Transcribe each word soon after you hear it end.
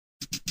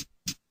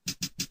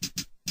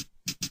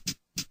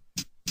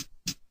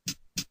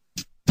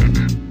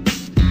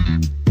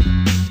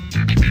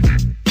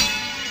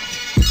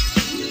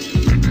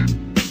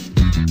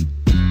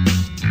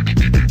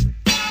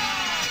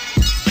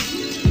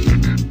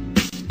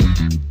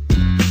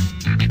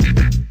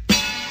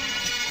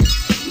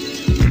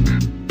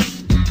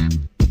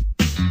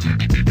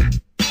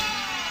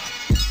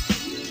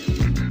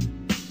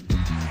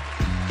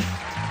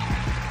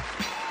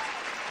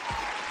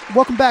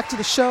Welcome back to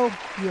the show.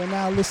 You are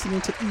now listening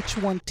to Each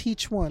One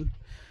Teach One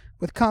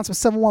with Koncept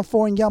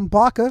 714 and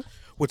Yambaka.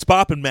 What's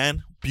poppin',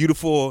 man?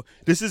 Beautiful.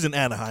 This isn't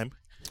Anaheim.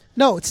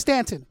 No, it's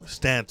Stanton.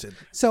 Stanton.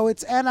 So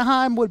it's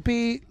Anaheim would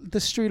be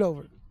the street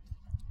over.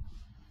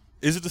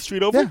 Is it the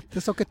street over? Yeah.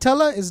 So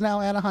Catella is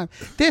now Anaheim.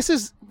 This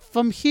is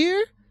from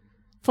here.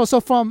 From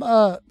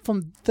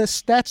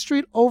that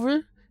street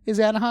over is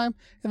Anaheim,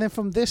 and then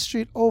from this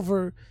street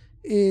over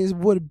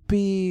would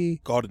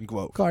be Garden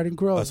Grove.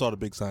 I saw the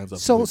big signs up.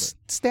 So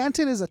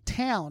Stanton is a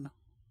town.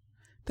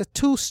 The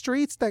two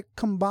streets that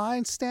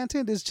combine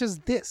Stanton is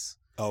just this.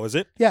 Oh, is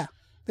it? Yeah.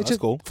 That's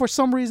cool. For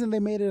some reason, they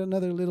made it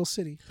another little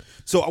city.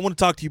 So I want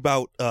to talk to you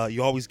about,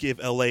 you always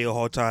give L.A. a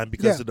hard time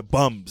because of the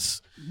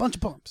bums. Bunch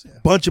of bums, yeah.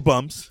 Bunch of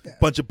bums. Yeah.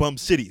 Bunch of bum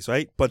cities,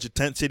 right? Bunch of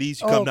tent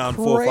cities. You come down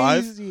 4 or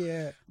 5.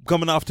 Yeah.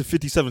 Coming off to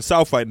 57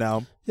 South right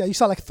now. Yeah, you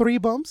saw like 3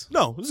 bums?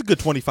 No, there's a good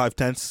 25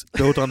 tents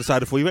built on the side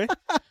of the freeway.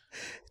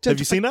 Have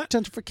you seen that?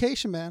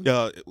 Gentrification, man.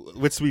 Yeah.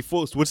 What's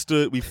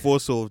the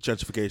reversal of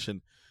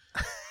gentrification?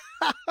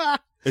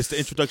 It's the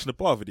introduction to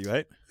poverty,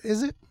 right?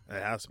 Is it?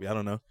 It has to be. I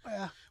don't know.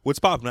 Yeah. What's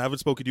poppin'? I haven't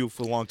spoken to you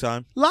for a long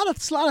time. A lot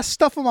of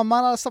stuff on my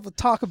mind. A lot of stuff to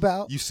talk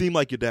about. You seem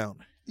like you're down.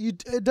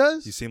 It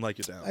does? You seem like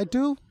you're down. I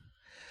do.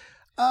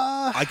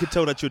 I could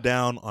tell that you're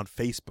down on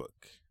Facebook.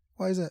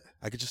 Why is that?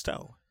 I could just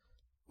tell.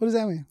 What does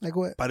that mean? Like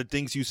what? By the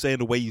things you say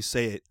and the way you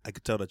say it, I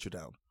could tell that you're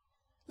down.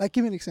 Like,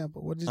 give me an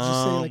example. What did you say?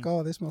 Like,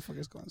 oh, this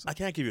motherfucker's going. I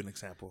can't give you an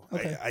example.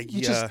 Okay.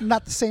 You just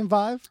not the same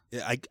vibe?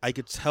 Yeah, I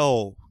could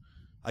tell.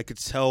 I could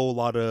tell a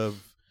lot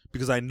of.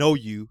 Because I know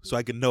you, so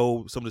I can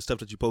know some of the stuff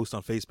that you post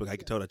on Facebook. I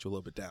can tell that you're a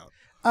little bit down.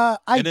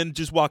 And then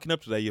just walking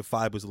up today, your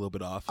vibe was a little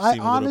bit off. I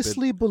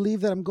honestly believe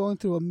that I'm going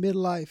through a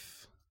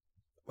midlife.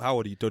 How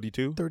old are you,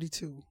 32?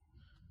 32.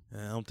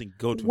 I don't think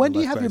go to when do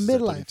you have your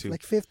midlife?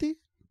 Like 50?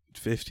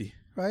 50.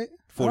 Right?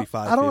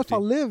 45, I don't know 50. if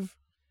I'll live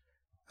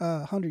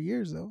 100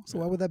 years, though. So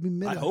why would that be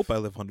midlife? I hope I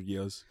live 100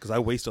 years, because I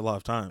waste a lot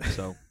of time.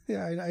 So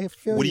yeah, I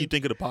feel What do you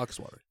think of the pox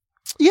water?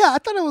 Yeah, I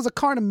thought it was a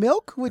carton of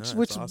milk, which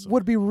awesome.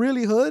 would be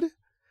really hood.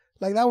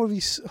 Like, that would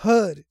be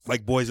hood.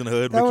 Like Boys in the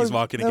Hood, Ricky's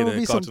walking to get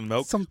a carton of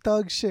milk? Some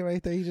thug shit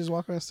right there. He just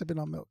walk around sipping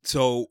on milk.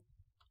 So,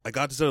 I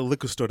got this at a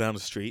liquor store down the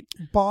street.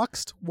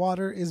 Boxed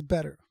water is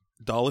better.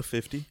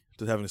 $1.50.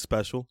 They're having a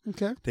special.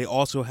 Okay. They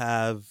also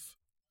have,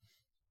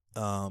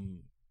 there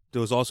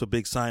was also a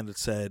big sign that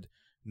said,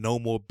 no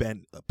more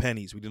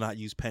pennies. We do not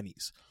use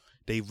pennies.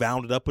 They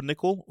rounded up a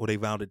nickel or they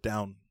rounded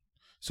down.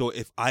 So,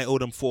 if I owe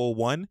them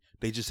 $4.01,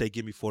 they just say,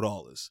 give me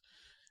 $4.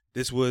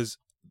 This was...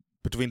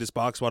 Between this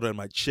box water and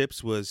my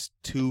chips was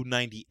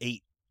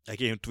 $2.98. I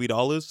gave him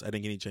 $3. I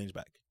didn't get any change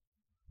back.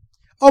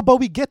 Oh, but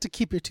we get to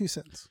keep your 2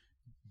 cents.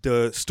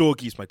 The store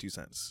keeps my 2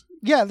 cents.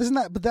 Yeah,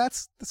 but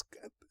that's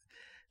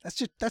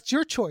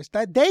your choice.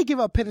 That they give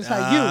up pennies,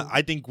 not you.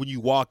 I think when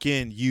you walk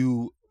in, when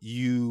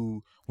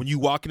you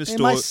walk in the Am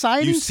store,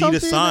 I you see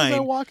the sign. As I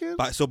walk in?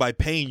 So by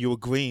paying, you're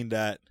agreeing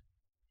that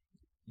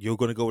you're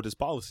going to go with this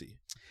policy.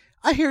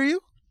 I hear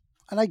you.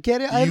 And I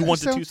get it. Do you want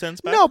the 2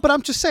 cents back? No, but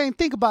I'm just saying,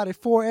 think about it.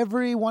 For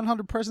every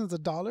 100 persons,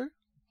 $1.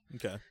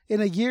 Okay.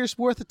 In a year's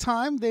worth of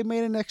time, they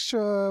made an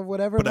extra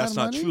whatever. But that's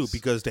not true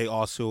because they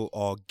also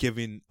are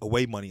giving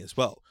away money as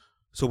well.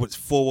 So it's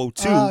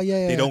 $4.02.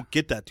 They don't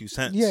get that 2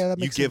 cents. Yeah, that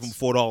makes sense. You give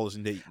them $4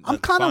 and they. I'm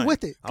kind of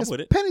with it. I'm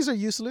with it. Pennies are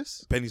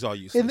useless. Pennies are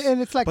useless.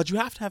 And it's like, but you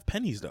have to have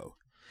pennies though.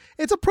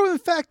 It's a proven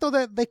fact, though,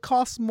 that they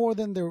cost more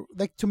than they're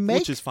to make,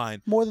 which is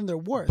fine, more than they're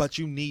worth. But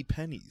you need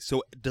pennies.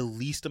 So the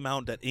least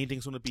amount that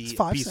anything's going to be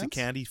a piece of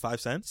candy, 5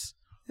 cents.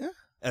 Yeah,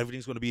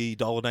 everything's going to be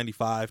 $1.95,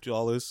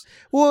 $2.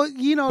 Well,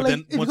 you know, like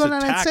if you go to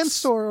a 9-cent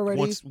store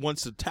already,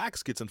 once the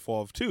tax gets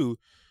involved too.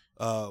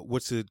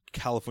 What's the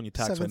California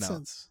tax 7 right now?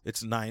 Cents.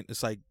 It's 9.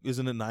 It's like,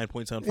 isn't it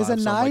 9.75? Is it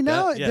 9 like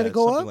now? Yeah, did it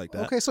go up? Like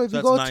that. Okay, so if so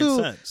you go to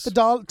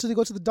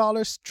go to the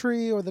Dollar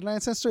Tree or the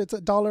 9-cent store, it's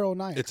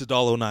 $1.09. It's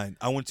 $1.09.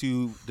 I went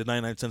to the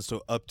 99-cent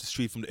store up the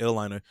street from the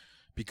airliner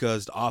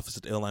because the office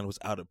at the airliner was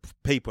out of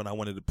paper and I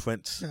wanted to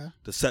print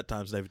the set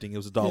times and everything. It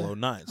was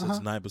 $1.09, so it's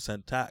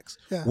 9% tax.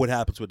 Yeah. What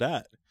happens with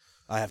that?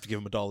 I have to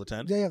give them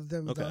 $1.10. Yeah, you have to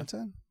give them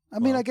 $1.10. I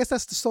mean, I guess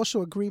that's the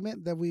social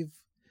agreement that we've.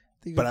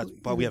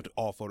 But we have to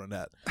all vote on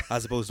that,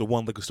 as opposed to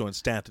one liquor store in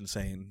Stanton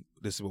saying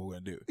this is what we're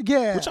gonna do.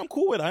 Yeah, which I'm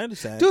cool with. I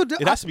understand, dude.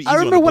 It has to be. I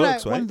remember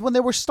when they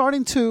were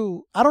starting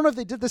to. I don't know if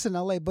they did this in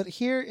LA, but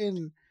here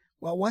in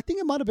I think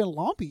it might have been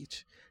Long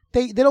Beach.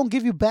 They don't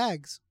give you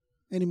bags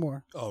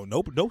anymore. Oh,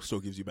 no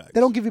store gives you bags.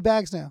 They don't give you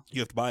bags now. You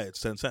have to buy it. It's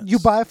 10 cents. You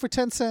buy it for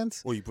 10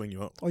 cents. Or you bring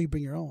your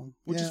own.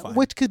 Which is fine.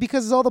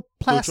 Because it's all the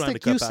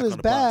plastic useless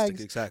bags.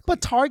 Exactly.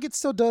 But Target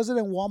still does it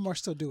and Walmart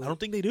still do it. I don't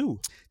think they do.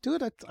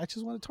 Dude, I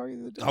just went to Target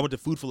the other day. I went to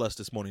Food for Less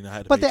this morning. I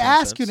had to But pay they 10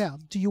 ask cents. you now,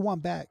 do you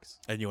want bags?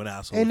 And you're an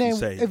asshole and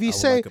if you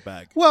say, like a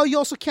bag. Well, you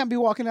also can't be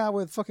walking out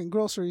with fucking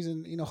groceries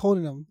and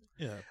holding them.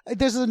 Yeah.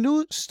 There's a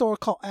new store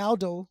called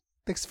Aldo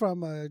that's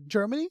from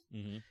Germany.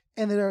 Mm-hmm.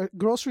 And they're a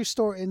grocery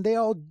store and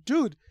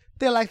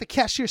they're like the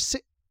cashier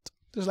sit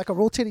There's like a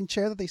rotating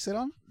chair that they sit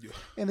on, Yeah.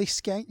 and they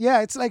scan.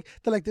 Yeah, it's like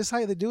they're like this is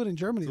how they do it in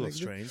Germany. It's a Like,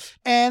 little strange.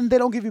 and they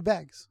don't give you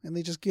bags, and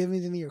they just give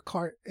it in your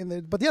cart.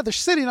 But yeah, they're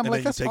sitting. I'm And like, then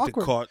you that's take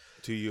awkward. the cart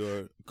to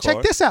your Check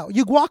car. this out.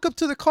 You walk up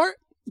to the cart.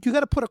 You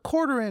got to put a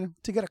quarter in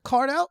to get a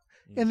cart out,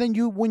 and then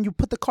when you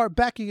put the cart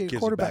back, you get your Gives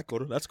quarter you back back.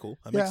 quarter. That's cool.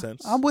 That Yeah, makes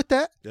sense. I'm with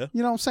that. Yeah.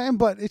 You know what I'm saying?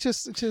 But it's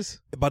just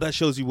But that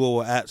shows you where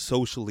we're at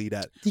socially,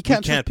 that You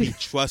can't we can't be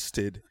trust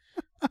trusted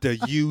to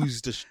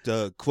use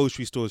the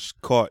grocery store's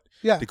cart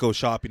Yeah. to go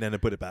shopping and then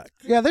put it back.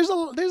 yeah. There's a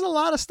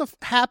lot of stuff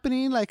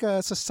happening, like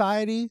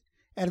society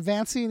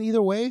advancing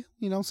either way.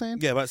 You know what I'm saying?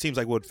 Yeah, but it seems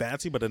like we're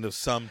advancing, but then there's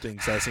some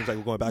things that it seems like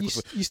we're going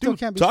backwards. You still Dude,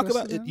 can't be talk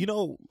trusted, about it. You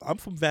know, I'm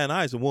from Van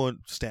Nuys and we're in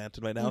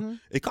Stanton right now. Mhm.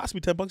 It cost me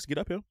 $10 to get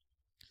up here.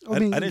 I I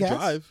mean, didn't gas?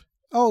 drive.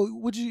 Oh,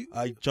 would you?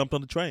 I jumped on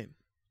the train.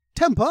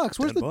 $10.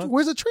 Where's $10.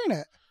 Where's the train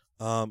at?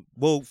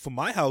 Well, from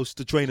my house,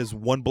 the train is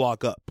one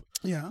block up.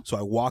 Yeah. So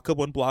I walk up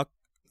one block,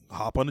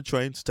 hop on the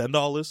train, it's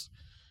 $10,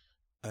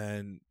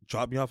 and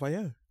drop me off right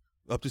here,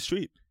 up the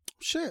street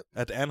Shit.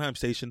 at the Anaheim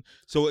station.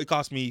 So it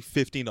cost me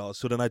 $15.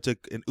 So then I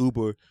took an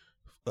Uber,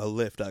 a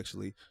Lyft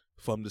actually,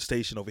 from the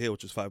station over here,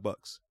 which was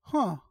 $5.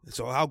 Huh.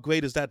 So how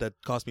great is that? That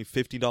cost me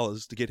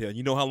 $50 to get here. And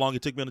you know how long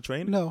it took me on the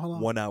train? No, how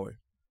long? 1 hour.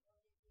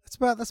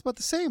 That's about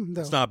the same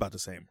though. It's not about the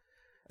same.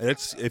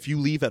 It's if you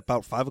leave at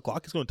about 5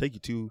 o'clock, it's going to take you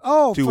two for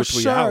or 3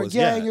 sure. hours.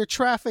 Yeah, and your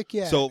traffic.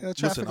 Yeah. So the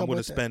traffic, listen, I'm going to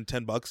with that. spend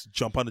 $10,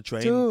 jump on the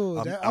train. Dude,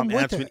 I'm I'm with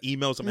answering that.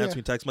 emails, I'm Yeah.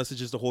 answering text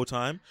messages the whole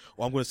time,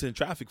 or I'm going to sit in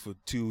traffic for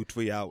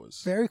 2-3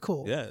 hours. Very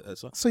cool. Yeah,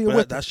 that's So you're but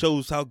with that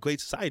shows how great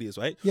society is,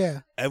 right?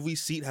 Yeah. Every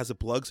seat has a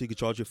plug so you can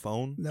charge your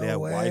phone. No they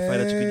have way. Wi-Fi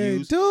that you can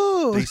use.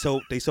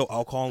 Dude. They sell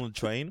alcohol on the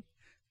train.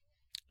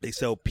 They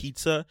sell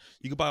pizza.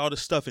 You can buy all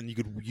this stuff and you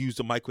could use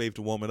the microwave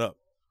to warm it up.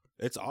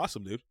 It's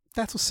awesome, dude.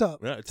 That's what's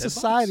up. Yeah, $10.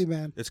 Society,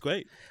 man. It's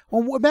great.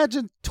 Well,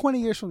 imagine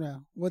 20 years from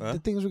now, what Huh? the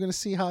things we're going to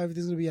see, how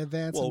everything's going to be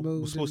advanced Well, and we're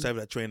moved. supposed to have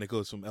that train that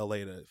goes from LA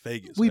to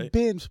Vegas. We've right?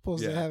 been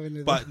supposed to have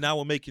it. But now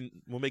we're making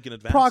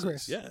advances.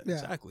 Progress. Yeah,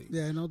 exactly.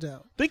 Yeah, no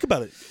doubt. Think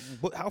about it.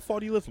 How far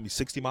do you live from me?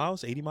 60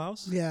 miles? 80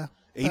 miles? Yeah.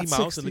 80 About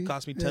miles, 60, and it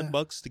cost me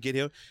 $10 to get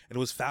here, and it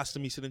was faster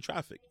than me sitting in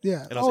traffic.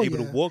 Yeah. And I was able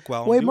to walk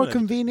while way I'm more doing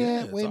everything.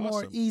 convenient, Yeah, way it's more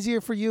awesome. easier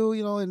for you,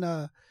 you know,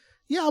 and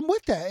yeah, I'm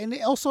with that. And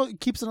it also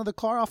keeps another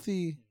car off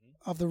the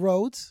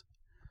roads.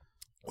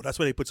 Well, that's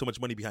why they put so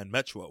much money behind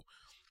Metro.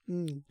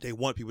 Mm. They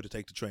want people to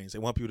take the trains. They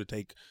want people to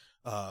take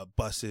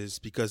buses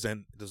because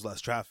then there's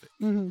less traffic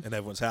Mhm. and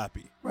everyone's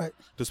happy. Right.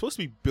 They're supposed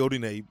to be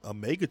building a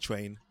mega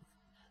train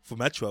for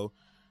Metro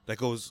that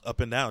goes up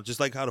and down. Just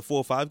like how the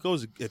 405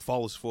 goes, it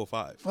follows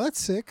 405. Well,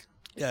 that's sick.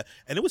 Yeah,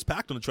 and it was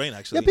packed on the train,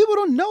 actually. Yeah, people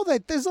don't know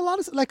that. There's a lot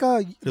of, like,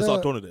 There's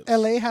alternatives.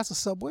 LA has a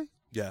subway.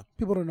 Yeah.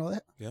 People don't know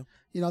that. Yeah.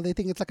 You know, they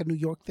think it's like a New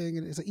York thing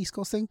and it's an East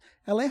Coast thing.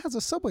 LA has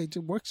a subway. It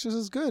works just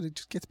as good. It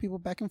just gets people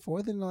back and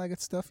forth and all that good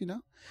stuff, you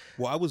know?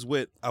 Well, I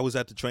was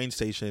at the train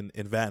station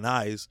in Van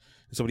Nuys,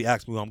 and somebody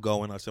asked me where I'm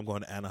going. I said I'm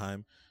going to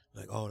Anaheim.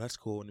 Like, oh, that's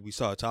cool. And we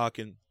started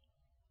talking,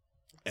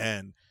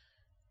 and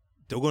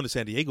they were going to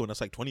San Diego, and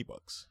that's like $20.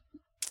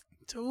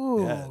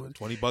 Dude. Yeah,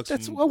 $20.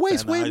 That's from a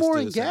waste Van way Nuys more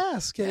to in San-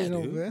 gas getting Yeah,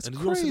 over dude. there. That's and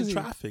you don't sit crazy. in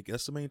traffic.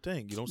 That's the main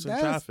thing. You don't sit in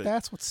traffic.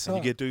 That's what's and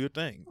up. you get through your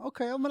thing.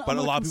 Okay, I'm gonna. But I'm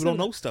a gonna lot of people don't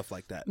consider know stuff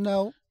like that. that.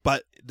 No.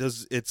 But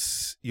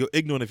you're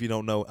ignorant if you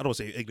don't know. I don't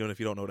say ignorant if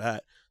you don't know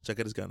that. Check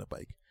out this guy on the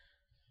bike.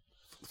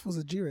 It was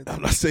a G right there.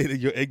 I'm not saying that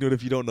you're ignorant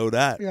if you don't know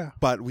that. Yeah.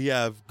 But we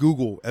have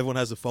Google. Everyone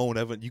has a phone.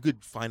 You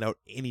could find out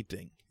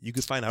anything. You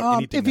could find out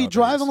anything. If you nowadays.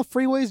 drive on the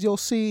freeways, you'll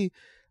see.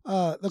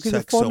 They'll give you the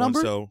Sex phone number.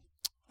 so-and-so.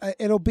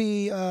 It'll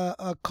be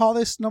call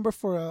this number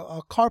for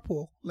a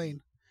carpool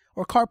lane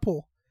or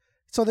carpool.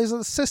 So there's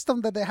a system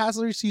that has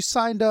you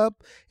signed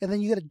up, and then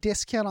you get a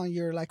discount on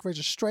your like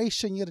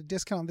registration. You get a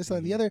discount on this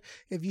and the other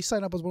if you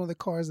sign up as one of the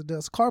cars that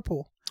does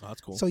carpool. Oh, that's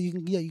cool. So you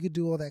could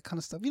do all that kind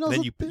of stuff. You know,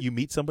 then so you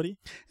meet somebody.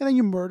 and then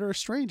you murder a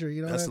stranger.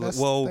 You know,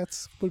 Well,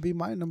 that's would be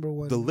my number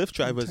one. The Lyft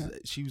driver,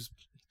 intent. she was.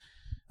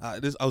 I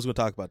was going to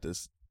talk about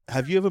this.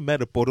 Have you ever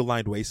met a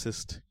borderline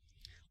racist?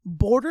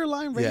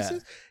 Borderline Yeah.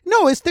 racist?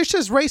 No, there's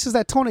just racists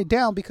that tone it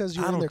down because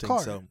you're I in don't their think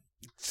car. so.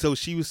 So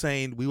she was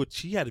saying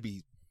she had to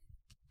be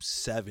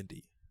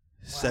 70.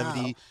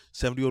 Wow.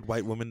 70-year-old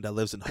white woman that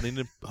lives in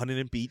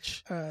Huntington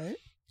Beach. All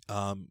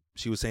right.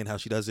 She was saying how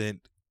she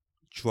doesn't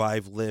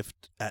drive Lyft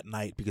at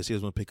night because she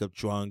doesn't want to pick up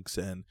drunks,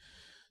 and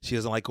she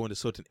doesn't like going to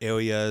certain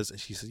areas. And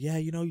she says, yeah,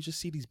 you just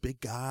see these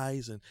big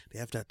guys and they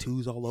have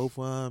tattoos all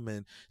over them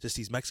and just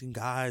these Mexican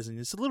guys, and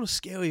it's a little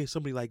scary for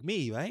somebody like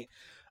me, right?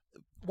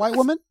 White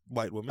woman?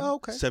 White woman. Oh,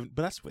 okay. But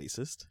that's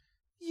racist.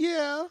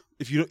 Yeah.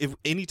 If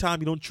anytime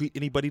you don't treat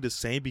anybody the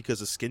same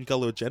because of skin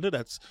color or gender,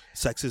 that's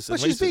sexist and But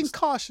she's racist. being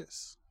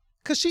cautious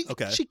because she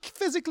Okay.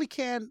 physically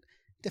can't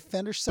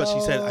defend herself. But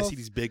she said, I see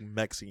these big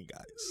Mexican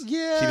guys.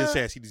 Yeah. She didn't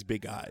say I see these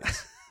big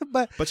guys.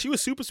 but But she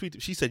was super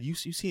sweet. She said, "You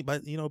seem,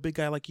 but a big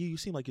guy like you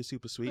seem like you're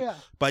super sweet." Yeah.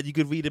 But you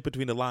could read it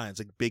between the lines,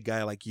 like big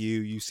guy like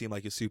you seem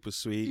like you're super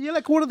sweet. you're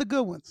like one of the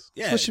good ones.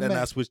 Yeah, what she and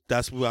meant.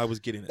 that's what I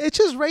was getting at. It's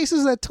just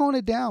racists that tone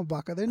it down,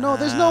 Baca. There's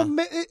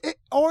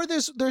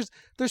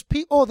there's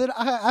people that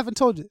I haven't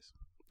told you this.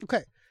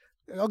 Okay,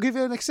 I'll give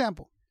you an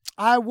example.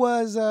 I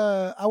was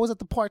at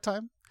the part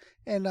time,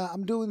 and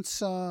I'm doing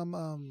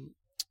some.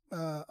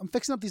 I'm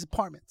fixing up these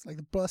apartments, like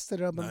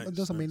busted up. I'm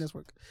doing some maintenance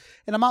work,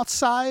 and I'm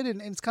outside,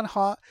 and it's kind of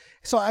hot.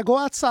 So I go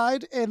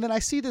outside, and then I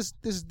see this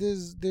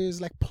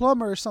like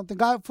plumber or something,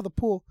 guy for the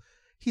pool.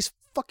 He's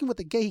fucking with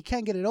the gate. He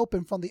can't get it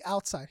open from the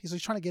outside. He's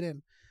like trying to get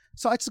in.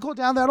 So I just go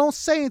down there. I don't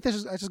say anything.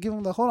 I just give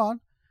him the hold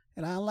on,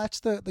 and I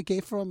unlatch the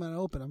gate for him and I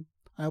open him.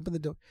 I open the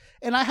door,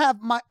 and I have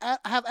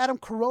Adam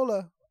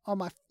Carolla on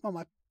my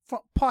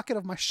front pocket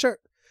of my shirt.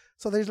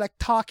 So there's like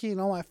talking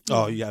on my.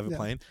 Oh, you have it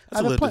playing?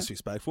 That's a little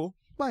disrespectful.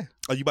 Why?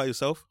 Are you by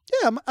yourself?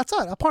 Yeah, I'm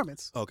outside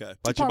apartments. Okay,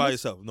 but you're by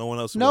yourself. No one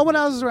else. No one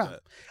else is around.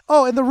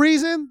 Oh, and the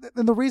reason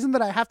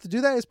that I have to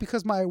do that is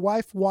because my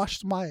wife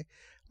washed my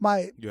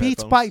Beats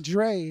headphones? by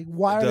Dre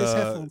wireless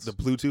headphones. The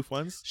Bluetooth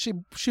ones.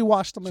 She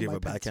washed them. She in have my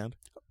a pants. backhand.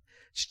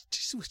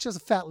 She has a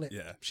fat lip.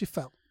 Yeah, she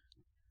felt.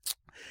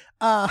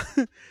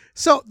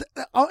 So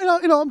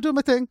I'm doing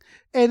my thing,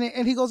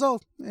 and he goes, oh,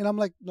 and I'm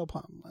like, no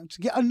problem.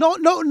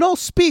 No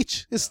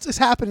speech is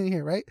happening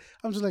here, right?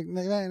 I'm just like,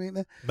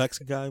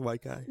 Mexican guy,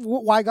 white guy,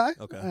 white guy,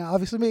 okay,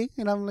 obviously me,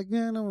 and I'm like,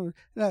 yeah, no,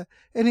 and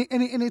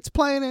it's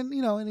playing,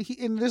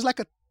 and there's like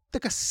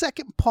a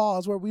second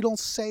pause where we don't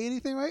say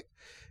anything, right?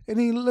 And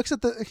he looks at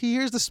he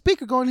hears the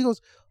speaker going, he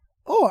goes,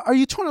 oh, are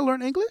you trying to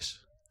learn English?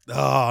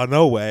 Oh,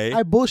 no way.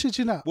 I bullshit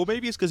you not. Well,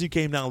 maybe it's because you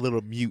came down a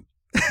little mute.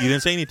 You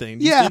didn't say anything.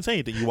 You didn't say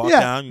anything. You walked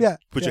down,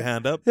 put your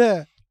hand up.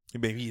 Yeah.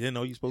 Maybe you didn't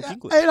know you spoke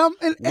English.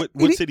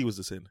 What city was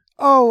this in?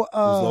 Oh, it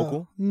was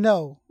local?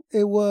 No,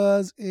 it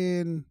was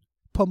in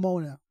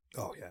Pomona.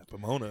 Oh, yeah,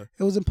 Pomona.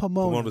 It was in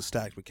Pomona. Pomona's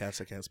stacked with cats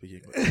that can't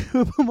speak English.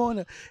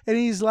 Pomona. And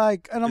he's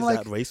like, and I'm Is like.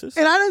 Is that racist?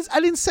 And I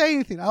didn't say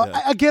anything.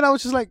 I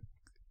was just like,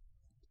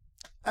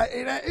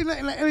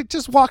 and it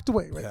just walked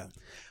away, right? Yeah.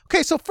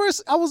 Okay, so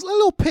first I was a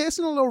little pissed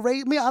and a little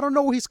rage. I don't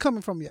know where he's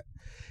coming from yet.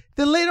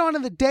 Then later on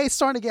in the day, it's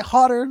starting to get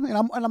hotter, and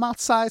I'm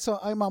outside, so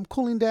I'm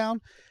cooling down.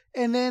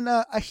 And then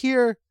I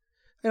hear,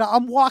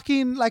 I'm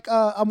walking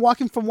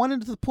from one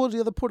end of the pool to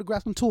the other pool to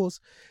grab some tools,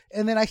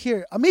 and then I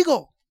hear,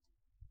 amigo.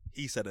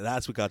 He said it.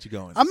 That's what got you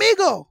going.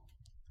 Amigo.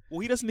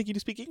 Well, he doesn't think you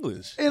speak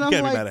English. And you I'm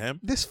can't like, be mad at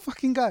him. This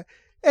fucking guy,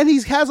 and he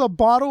has a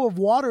bottle of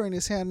water in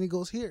his hand, and he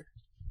goes, here,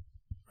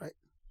 right?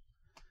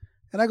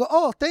 And I go,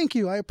 oh, thank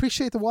you, I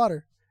appreciate the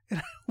water, and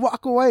I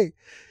walk away.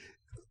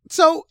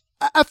 So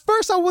at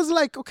first I was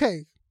like,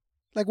 okay.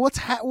 Like,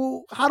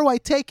 how do I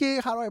take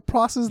it? How do I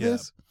process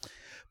this?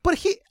 But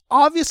he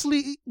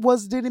obviously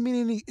didn't mean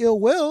any ill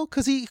will,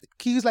 because he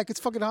was like,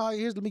 it's fucking hot.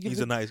 Let me give. He's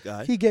a nice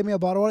guy. He gave me a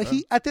bottle of water.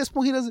 At this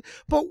point he doesn't.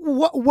 But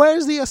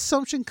where's the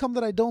assumption come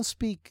that I don't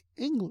speak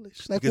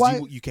English? Like, because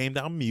why? You came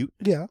down mute.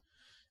 Yeah.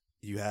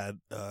 You had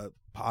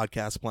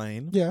podcast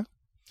playing. Yeah.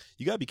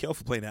 You gotta be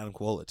careful playing Adam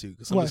Carolla too,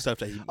 because some of the stuff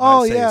that he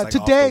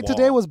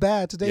today was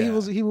bad. Today he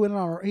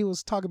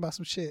was talking about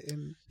some shit,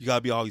 and you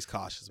gotta be always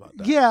cautious about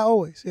that. Yeah,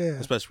 always. Yeah,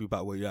 especially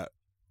about where you're at.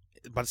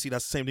 But see,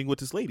 that's the same thing with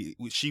this lady.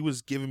 She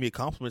was giving me a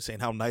compliment saying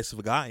how nice of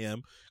a guy I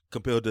am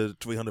compared to the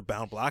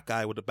 300-pound black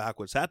guy with the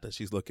backwards hat that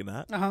she's looking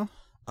at.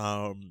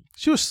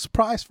 She was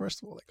surprised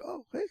first of all, like,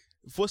 oh, hey.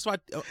 First of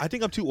all, I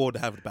think I'm too old to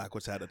have a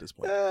backwards hat at this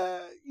point.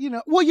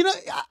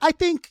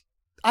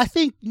 I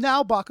think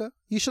now, Baca,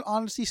 you should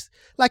honestly,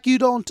 like, you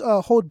don't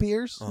hold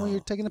beers when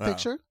you're taking a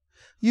picture.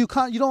 You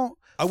don't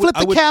flip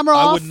the camera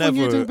off.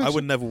 I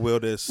would never wear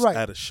this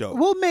at a show.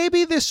 Well,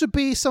 maybe this should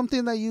be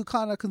something that you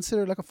kind of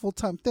consider like a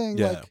full-time thing.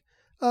 Yeah.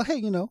 Like,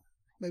 hey,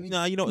 maybe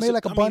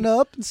like a button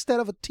up instead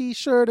of a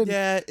T-shirt. And,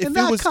 if and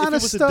it was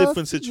stuff, a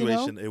different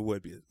situation, it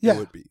would be. Yeah. It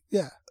would be.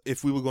 Yeah.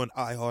 If we were going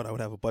iHeart, I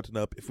would have a button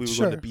up. If we were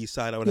going to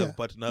B-side, I would have a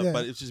button up. Yeah.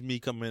 But it's just me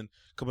coming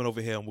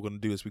over here, and we're going to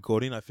do this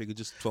recording. I figured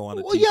just throw on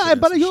a T-shirt. Yeah,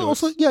 but you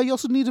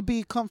also need to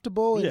be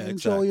comfortable and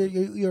enjoy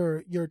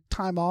your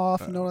time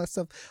off and all that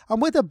stuff. I'm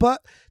with it,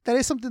 but that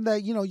is something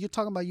that you're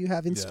talking about. You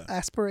have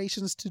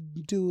aspirations to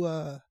do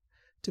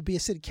to be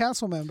a city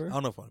council member. I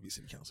don't know if I want to be a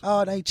city council.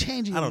 Oh, now you're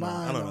changing your mind.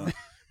 I don't know.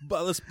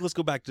 But let's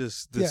go back to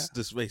this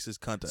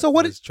racist content. So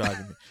what is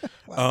driving me?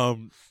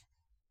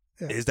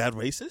 Is that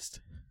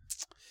racist?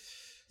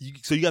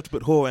 So you have to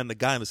put her and the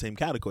guy in the same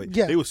category.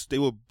 Yeah.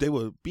 They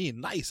were being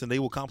nice, and they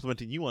were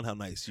complimenting you on how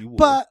nice you were.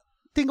 But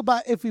think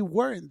about if we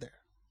weren't there.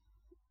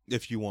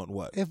 If you want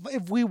what?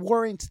 If we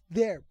weren't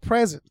there,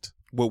 present.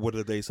 What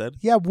did they said?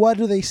 Yeah, what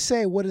do they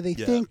say? What do they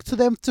think? For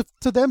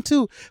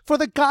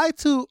the guy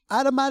to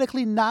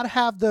automatically not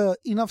have the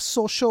enough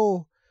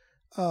social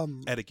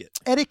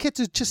etiquette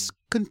to just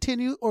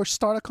continue or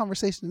start a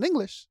conversation in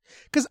English.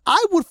 Because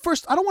I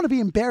don't want to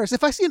be embarrassed.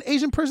 If I see an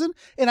Asian person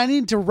and I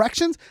need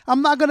directions,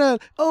 I'm not gonna,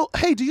 oh,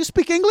 hey, do you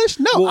speak English?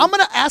 No, I'm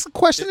gonna ask a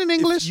question in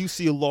English. If you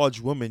see a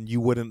large woman,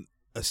 you wouldn't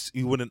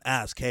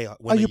ask, hey,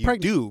 when are you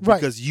pregnant? Due? Right.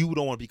 Because you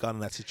don't want to be caught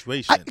in that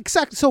situation.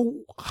 Exactly.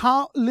 So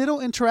how little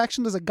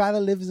interaction does a guy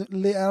that lives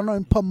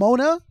in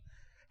Pomona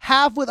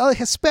have with other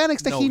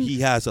Hispanics that he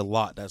has a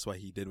lot. That's why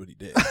he did what he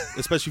did.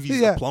 Especially if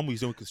he's a plumber,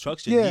 he's doing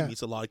construction. He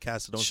meets a lot of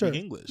cats that don't speak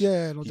English.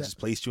 Yeah, he just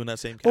placed you in that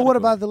same category. Well, what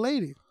about the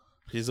lady?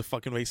 She's a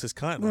fucking racist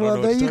cunt.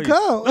 Well, there you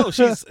go. No,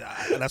 she's.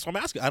 That's what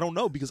I'm asking. I don't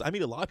know, because I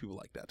meet a lot of people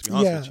like that. To be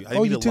honest with you,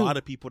 I meet a lot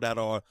of people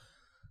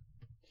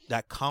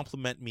that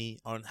compliment me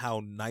on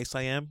how nice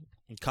I am,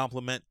 and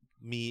compliment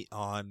me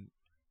on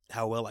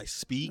how well I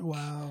speak.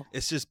 Wow.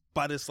 It's just,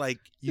 but it's like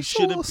You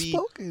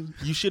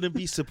shouldn't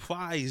be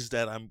surprised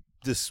that I'm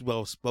this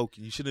well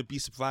spoken. You shouldn't be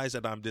surprised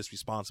that I'm this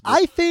responsible.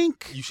 I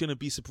think you shouldn't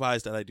be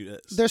surprised that I do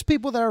this. there's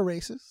people that are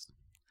racist.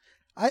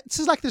 It's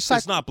just like there's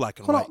It's not black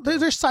and white.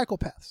 There's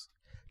psychopaths.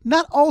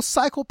 Not all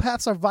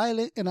psychopaths are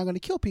violent and are going to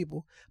kill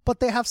people, but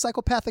they have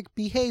psychopathic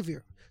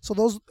behavior. So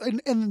those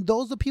and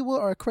those the people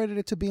are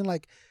accredited to being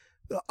like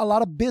a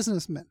lot of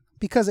businessmen,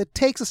 because it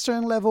takes a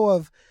certain level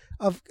of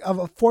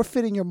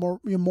forfeiting your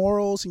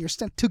morals and your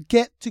stand to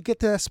get to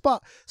that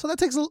spot. So that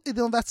takes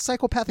that's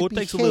psychopathic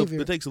behavior.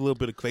 It takes a little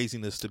bit of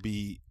craziness to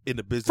be in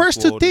the business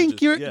First world. To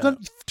think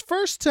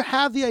first to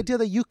have the idea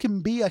that you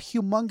can be a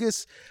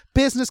humongous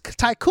business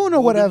tycoon or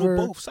whatever.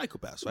 We're both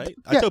psychopaths, right?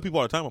 I tell people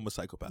all the time I'm a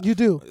psychopath. You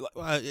do.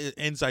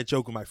 Inside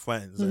joke with my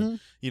friends, and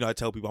I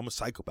tell people I'm a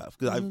psychopath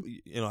because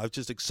I've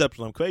just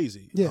accepted I'm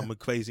crazy. Yeah. I'm a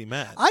crazy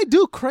man. I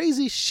do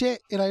crazy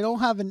shit, and I don't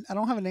have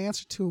an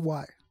answer to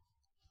why.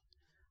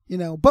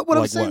 But what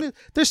I'm saying is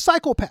there's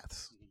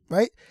psychopaths,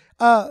 right?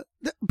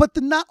 But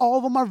not all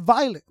of them are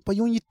violent. But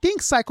when you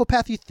think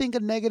psychopath, you think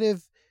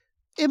negative.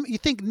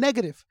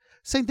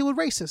 Same thing with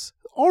racists.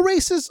 All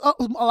racists, a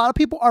lot of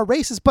people are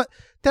racist, but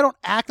they don't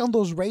act on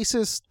those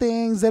racist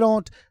things. They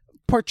don't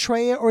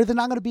portray it, or they're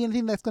not going to be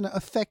anything that's going to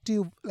affect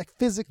you like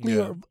physically.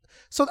 Yeah.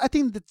 So I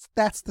think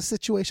that's the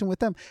situation with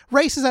them.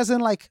 Racist as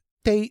in like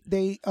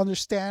they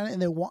understand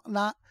and they want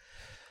not.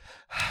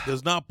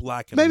 There's not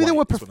black and maybe white. They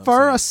would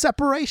prefer a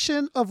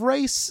separation of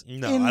race.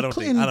 No, I don't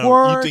think.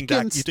 Work you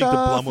think the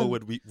plumber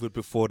would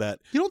prefer that?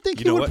 You don't think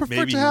he would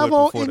prefer to have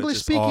all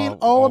English speaking,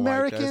 all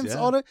Americans, guys, yeah.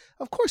 all that?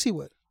 Of course he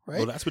would, right?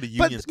 Well, that's where the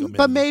unions come in.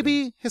 But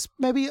maybe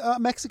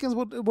Mexicans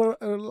would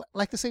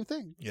like the same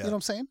thing. Yeah. You know what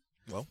I'm saying?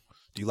 Well,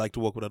 do you like to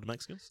work with other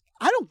Mexicans?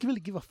 I don't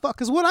really give a fuck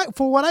because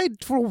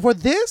for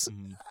this,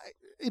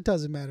 it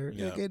doesn't matter.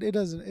 Yeah. Like, it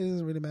doesn't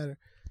really matter.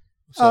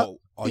 So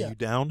are you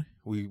down?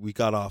 We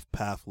got off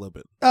path a little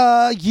bit.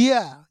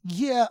 Yeah.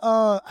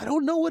 I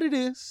don't know what it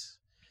is.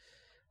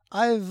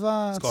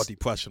 It's called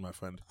depression, my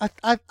friend.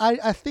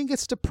 I think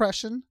it's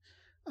depression.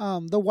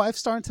 The wife's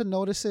starting to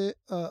notice it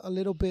a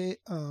little bit.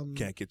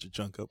 Can't get your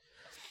junk up.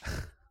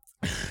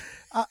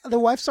 The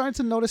wife's starting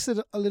to notice it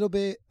a little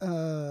bit,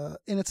 and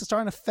it's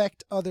starting to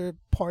affect other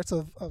parts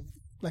of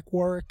like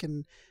work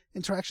and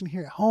interaction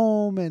here at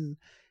home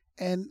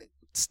and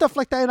stuff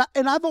like that.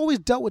 And I've always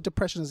dealt with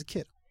depression as a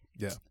kid.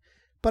 Yeah.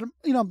 But,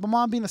 my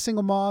mom being a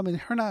single mom and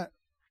her not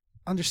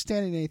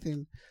understanding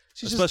anything.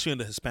 Especially in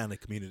the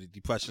Hispanic community,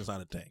 depression's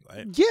not a thing,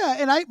 right? Yeah,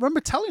 and I remember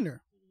telling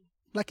her,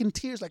 like in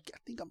tears, like I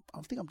think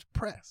I'm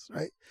depressed,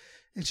 right?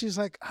 And she's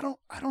like, I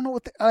don't know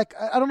what I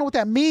don't know what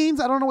that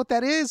means. I don't know what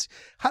that is.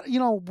 How,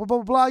 blah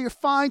blah blah. You're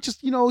fine.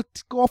 Just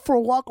go for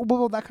a walk, blah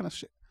blah, that kind of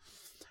shit.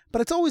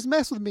 But it's always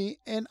messed with me,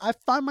 and I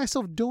find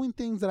myself doing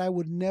things that I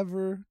would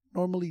never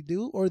normally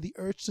do, or the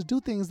urge to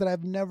do things that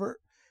I've never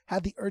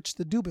had the urge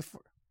to do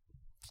before.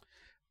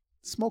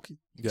 Smoking.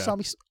 Yeah.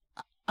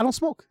 I don't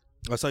smoke.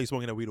 I saw you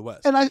smoking at Rita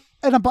West. And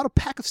I bought a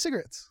pack of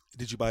cigarettes.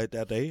 Did you buy it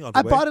that day?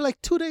 I bought it like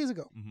 2 days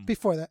ago.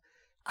 Before that,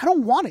 I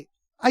don't want it.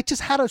 I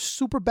just had a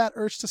super bad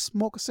urge to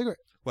smoke a cigarette.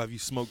 Well, have you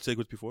smoked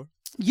cigarettes before?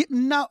 Yeah,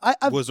 no,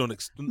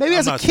 maybe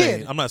as a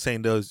kid. I'm not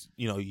saying those.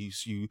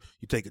 You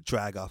take a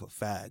drag off a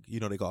fag.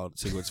 They call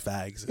cigarettes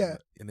fags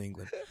in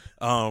England.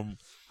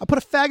 I put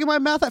a fag in my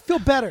mouth. I feel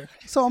better.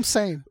 So I'm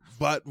saying.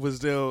 But was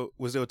there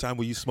a time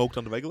where you smoked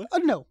on the regular?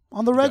 No,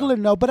 on the regular,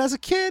 no. But as a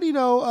kid,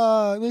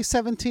 maybe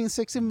 17,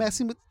 16,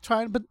 messing with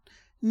trying, but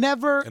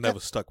never. It never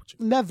stuck with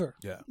you. Never.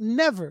 Yeah.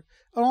 Never.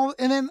 And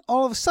then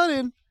all of a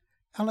sudden,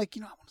 I'm like,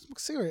 I want to smoke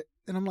a cigarette,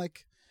 and I'm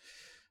like,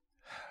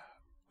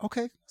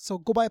 okay, so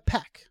go buy a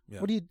pack. Yeah.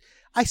 What do you?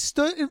 I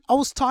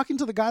was talking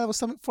to the guy that was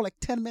selling for like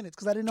 10 minutes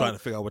because I didn't know. Trying to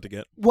figure out what to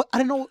get. I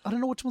don't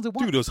know which ones they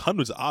want. Dude, there was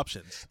hundreds of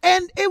options.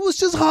 And it was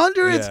just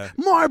hundreds. Yeah.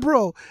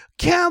 Marlboro,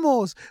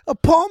 Camels, a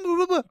Palm,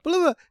 blah, blah, blah,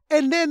 blah.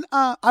 And then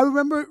I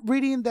remember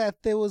reading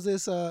that there was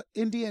this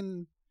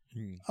Indian...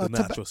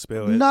 natural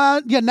spirit.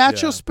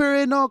 Natural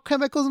spirit, no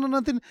chemicals, no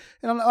nothing.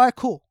 And I'm like, all right,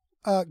 cool.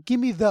 Give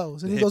me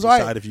those. And he goes, all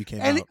right. If you came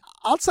and out.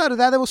 Outside of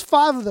that, there was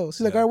 5 of those.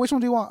 He's like, all right, which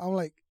one do you want? I'm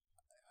like,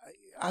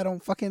 I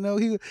don't fucking know.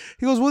 He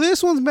goes, well,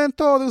 this one's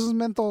menthol. This is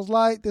menthol's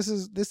light. This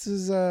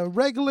is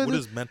regular. What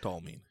does menthol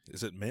mean?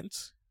 Is it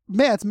mint?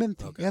 Yeah, it's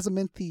minty. Okay. It has a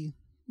minty.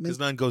 Because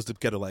none goes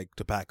together like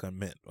tobacco and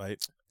mint,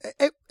 right?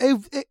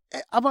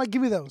 I'm like,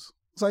 give me those.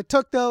 So I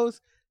took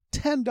those,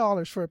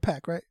 $10 for a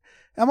pack, right?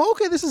 I'm like,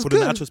 okay, this is for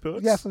good. The natural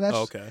spirits? Yeah, for the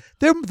natural. Oh, okay.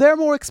 They're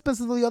more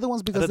expensive than the other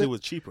ones because they were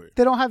cheaper.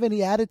 They don't have any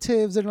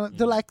additives.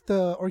 They're like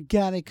the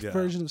organic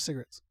version of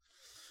cigarettes.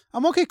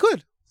 I'm okay,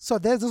 good. So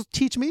they'll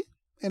teach me.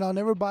 And I'll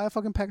never buy a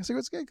fucking pack of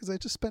cigarettes again because I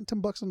just spent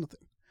 $10 on nothing.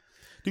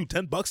 Dude,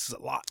 $10 is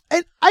a lot.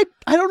 And I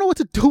don't know what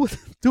to do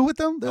with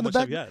them. How much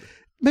have you had?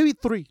 Maybe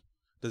 3.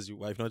 Does your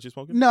wife know that you're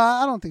smoking? No,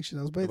 I don't think she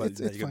knows, but But it's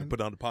you're fine. gonna put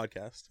it on the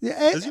podcast.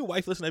 Yeah, Does your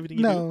wife listen to everything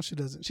you do? no, she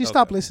doesn't. She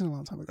stopped listening a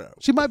long time ago.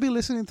 She might be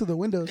listening through the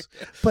windows,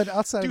 but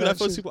outside Dude, of I that,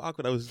 felt super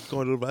awkward. I was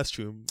going to the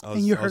restroom.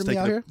 And you heard me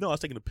out here? No, I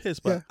was taking a piss,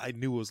 but I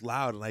knew it was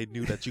loud, and I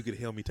knew that you could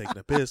hear me taking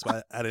a piss,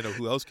 but I didn't know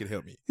who else could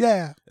hear me.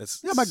 yeah.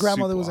 It's My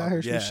grandmother super was out here.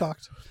 awkward. She was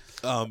shocked.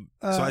 So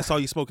I saw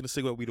you smoking a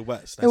cigarette weed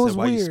West. I it said, was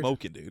 "Why weird. are you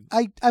smoking, dude?"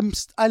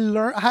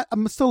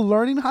 I'm still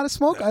learning how to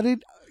smoke. Yeah.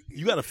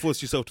 You got to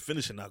force yourself to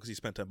finish it now because you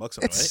spent $10 on it,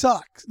 right? It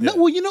sucks. Yeah.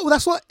 No, well,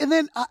 that's what. And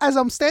then as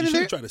I'm standing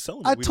there, try to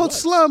sell I told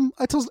Slum,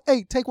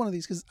 hey, take one of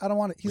these because I don't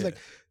want it. He's like,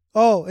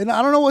 oh, and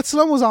I don't know what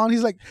Slum was on.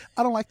 He's like,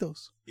 I don't like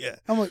those. Yeah.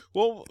 I'm like,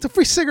 well, it's a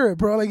free cigarette,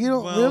 bro. Like,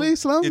 really,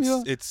 Slum?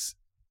 It's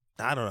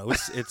I don't know.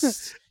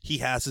 It's he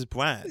has his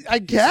brand. I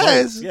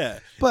guess. Yeah.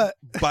 But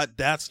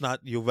that's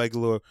not your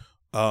regular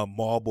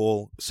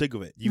marble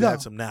cigarette. You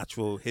had some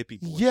natural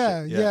hippie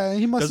bullshit. Yeah.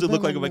 He must. Does it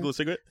look like a regular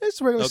cigarette?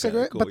 It's a regular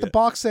cigarette, cool, but the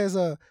box says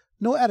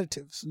no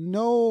additives,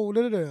 no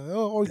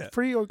or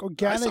free or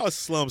organic. I saw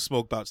Slum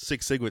smoke about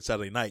 6 cigarettes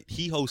Saturday night.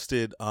 He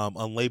hosted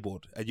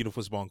Unlabeled at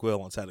Uniforms Bar and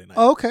Grill on Saturday night.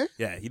 Oh, okay.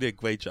 Yeah, he did a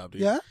great job,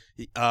 dude. Yeah.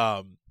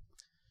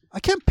 I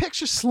can't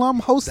picture Slum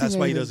hosting. That's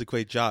why he does a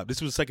great job.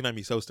 This was the second time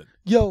he's hosting.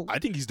 Yo, I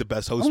think he's the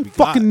best host I don't we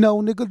fucking got.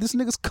 know, nigga. This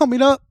nigga's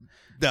coming up.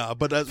 Nah,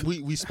 but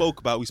we spoke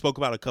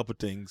about a couple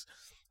things.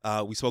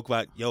 We spoke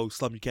about, yo,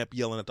 Slum, you can't be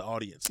yelling at the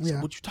audience. I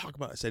said, what you talking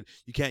about? I said,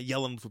 you can't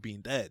yell at them for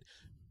being dead.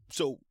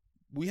 So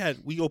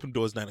we opened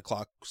doors 9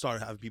 o'clock,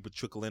 started having people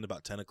trickle in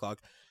about 10 o'clock.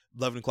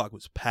 11 o'clock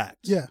was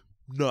packed. Yeah.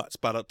 Nuts.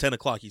 About 10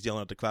 o'clock, he's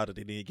yelling at the crowd that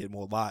they need to get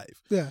more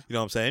live. Yeah. You know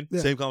what I'm saying?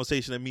 Yeah. Same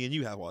conversation that me and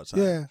you have all the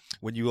time. Yeah.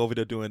 When you over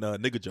there doing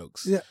nigga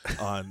jokes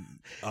on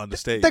the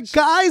stage. The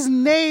guy's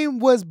name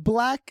was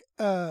Black...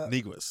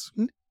 Negress.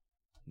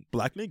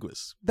 Black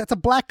Negress. That's a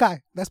black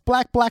guy. That's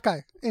black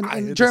guy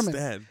in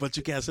German. But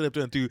you can't sit up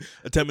there and do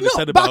a 10-minute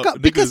set back about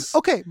up, because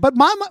but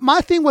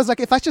my thing was like,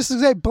 if I just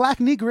say black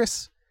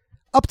negress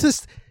up to...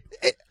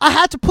 I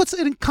had to put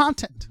it in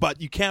content.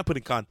 But you can't put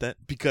in content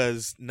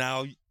because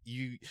now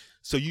you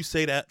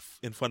say that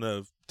in front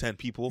of 10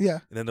 people. Yeah.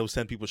 And then those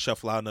 10 people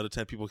shuffle out, another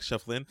 10 people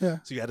shuffle in. Yeah.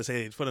 So you had to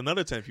say it in front of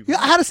another 10 people.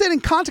 Yeah, I had to say it in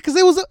content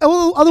because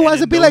otherwise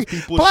it'd be like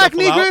black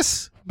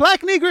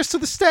negress to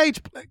the stage.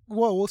 Like,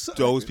 whoa, what's up?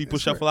 Those people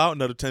shuffle out,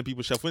 another 10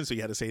 people shuffle in, so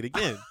you had to say it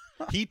again.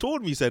 He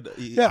told me, he said,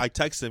 I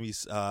texted him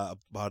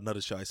about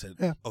another show. I said,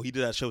 he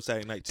did that show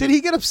Saturday night too. Did he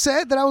get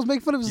upset that I was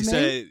making fun of his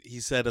name? He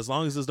said, as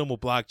long as there's no more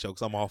black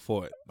jokes, I'm all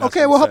for it.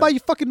 Okay, well, how about you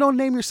fucking don't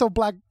name yourself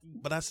Black?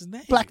 But that's his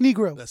name. Black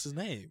Negro. That's his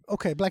name.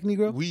 Okay, Black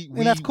Negro.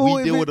 And that's cool.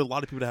 We deal with a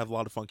lot of people that have a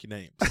lot of funky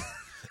names.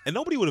 And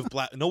nobody would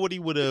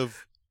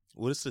have,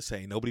 what is this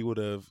saying? Nobody would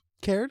have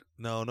cared?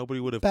 No, nobody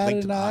would have batted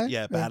blinked an eye.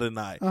 Yeah, batted an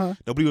eye. Uh-huh.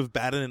 Nobody would have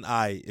batted an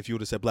eye if you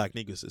would have said Black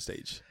Negress at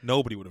stage.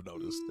 Nobody would have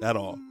noticed at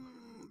all.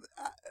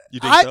 You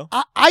think so?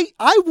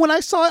 I when I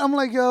saw it, I'm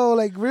like, yo,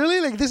 like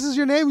really? Like this is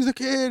your name? He's like,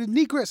 yeah,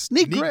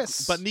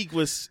 Negress. But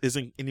Negress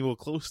isn't anywhere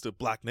close to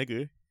Black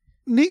Nigger.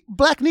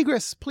 Black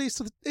Negress,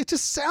 please. It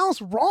just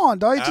sounds wrong,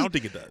 dog. I don't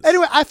think it does.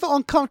 Anyway, I felt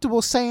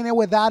uncomfortable saying it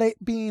without it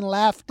being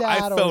laughed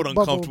at. I felt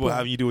uncomfortable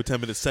having you do a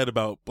 10-minute set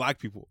about black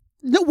people.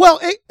 No,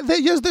 well,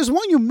 there's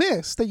one you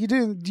missed that you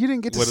didn't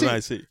get to see. What did I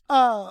see?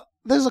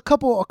 There's a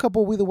couple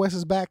We the West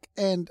is back,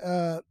 and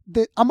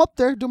I'm up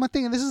there doing my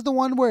thing, and this is the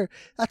one where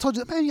I told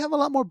you, man, you have a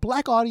lot more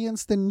black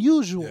audience than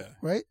usual,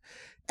 right?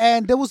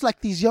 And there was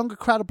like these younger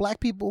crowd of black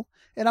people,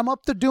 and I'm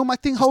up there doing my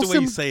thing, hosting. The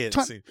way you say it,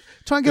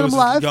 trying to get them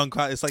live. Young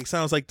crowd, it's like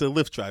sounds like the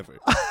Lyft driver.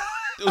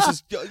 It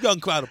was this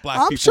young crowd of black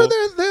people. I'm sure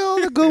they're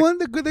all the good one.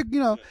 They're good, you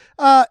know.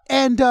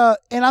 And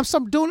I'm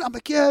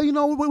like, yeah, you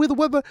know, with the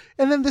web,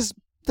 and then this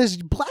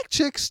black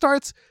chick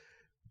starts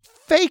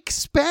fake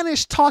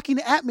Spanish talking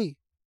at me.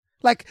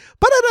 Like,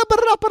 I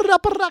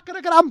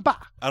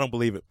don't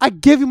believe it. I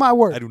give you my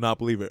word. I do not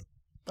believe it.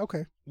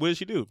 Okay. What did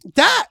she do?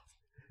 That.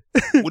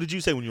 What did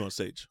you say when you were on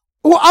stage?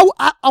 Well,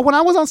 I when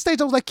I was on stage,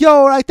 I was like,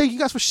 yo, I thank you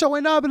guys for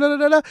showing up.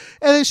 And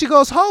then she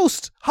goes,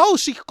 host.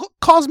 She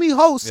calls me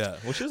host. Yeah.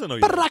 Well, she doesn't know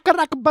you.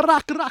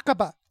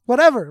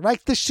 Whatever.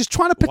 Like, she's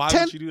trying to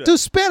pretend to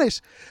Spanish.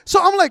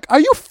 So I'm like, are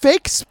you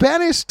fake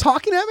Spanish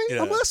talking at me?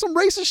 Yeah. I'm like, that's some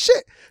racist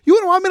shit. You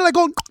wouldn't want me to like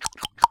go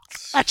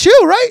at you,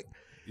 right?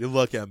 You're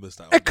lucky I missed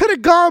that one. It could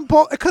have gone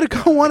both. It could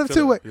have gone one of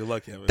two ways. You're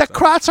lucky I missed that one. The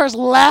crowd starts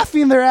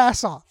laughing their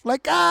ass off.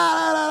 Like,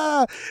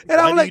 And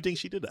why do you think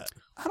she did that?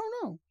 I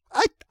don't know.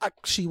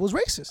 She was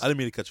racist. I didn't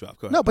mean to cut you off.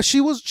 Go ahead. No, but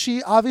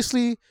she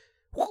obviously,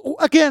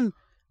 again,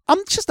 I'm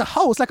just a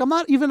host. Like, I'm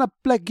not even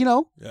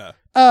Yeah.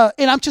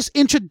 And I'm just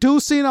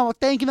introducing, I'm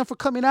thanking them for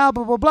coming out,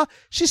 blah, blah, blah.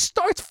 She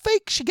starts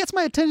fake. She gets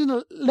my attention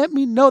to let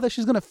me know that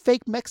she's going to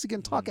fake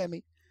Mexican talk at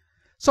me.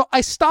 So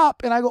I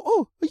stop and I go,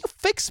 oh, are you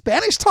fake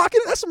Spanish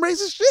talking? That's some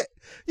racist shit.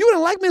 You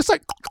wouldn't like me. It's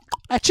like,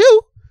 at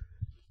you.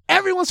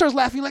 Everyone starts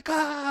laughing like,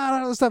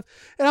 stuff.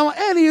 And I'm like,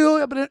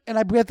 and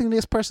I bring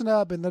this person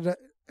up and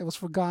it was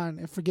forgotten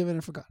and forgiven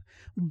and forgotten.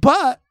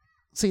 But,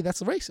 see,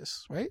 that's a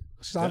racist, right?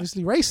 She's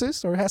obviously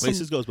racist or has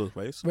racist goes both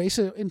ways.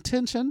 Racist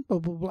intention, blah,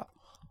 blah, blah.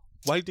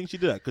 Why do you think she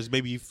did that? Because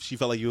maybe she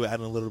felt like you were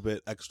adding a little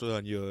bit extra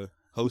on your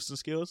hosting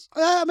skills?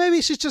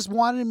 Maybe she just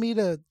wanted me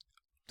to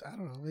I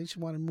don't know. Maybe she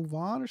wanted to move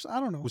on or something. I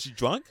don't know. Was she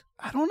drunk?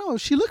 I don't know.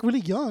 She looked really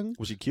young.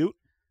 Was she cute?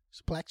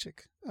 She's a black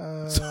chick.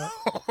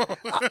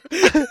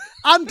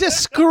 I'm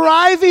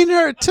describing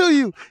her to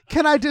you.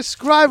 Can I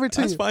describe her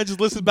to That's you? fine. Just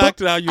listen back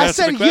to how you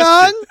answered the I said question.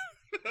 young,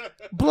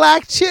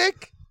 black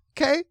chick.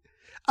 Okay.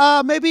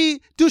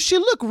 Maybe. Dude, she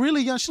looked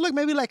really young. She looked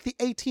maybe like the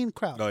 18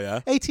 crowd. Oh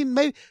yeah. 18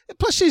 maybe.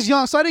 Plus she's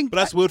young, so I didn't. But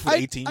that's weird for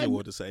an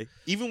 18-year-old to say.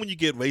 Even when you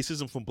get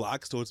racism from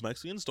blacks towards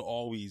Mexicans, they're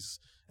always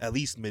at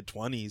least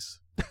mid-20s.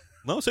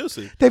 No,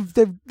 seriously.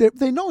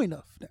 They know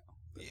enough now.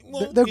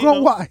 Well, They're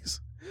grown wise.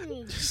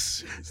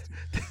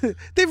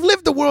 They've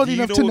lived the world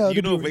enough to know.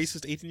 You know,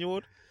 racist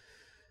 18-year-old.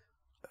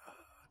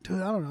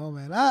 Dude, I don't know,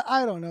 man.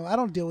 I don't know. I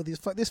don't deal with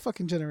these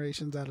fucking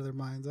generations out of their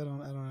minds. I don't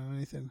know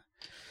anything.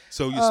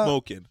 So you're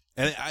smoking,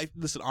 and I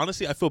listen.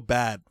 Honestly, I feel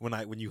bad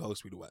when you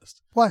host We the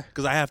West. Why?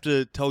 Because I have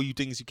to tell you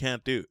things you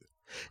can't do.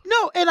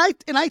 No, and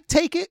I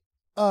take it,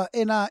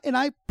 and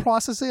I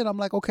process it. And I'm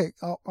like, okay,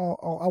 I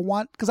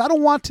want, because I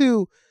don't want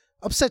to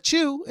upset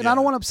you, and I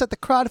don't want to upset the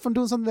crowd if I'm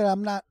doing something that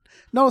I'm not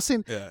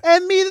noticing. Yeah.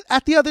 And me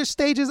at the other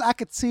stages, I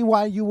could see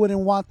why you wouldn't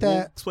want that.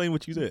 Well, explain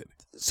what you did.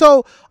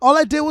 So all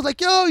I did was like,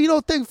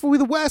 yo, thank for We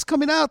the West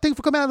coming out. Thank you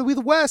for coming out of We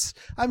the West.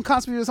 I'm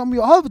constantly with some of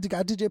your hosts. You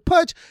got DJ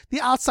Pudge, the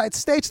outside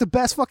stage, the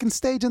best fucking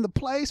stage in the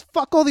place.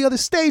 Fuck all the other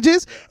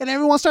stages. And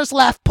everyone starts to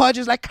laugh. Pudge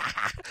is like,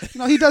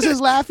 he does his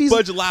laugh.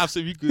 Pudge laughs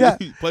if you could. Yeah.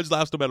 Pudge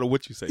laughs no matter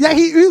what you say. Yeah,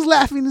 he's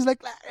laughing. He's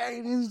like,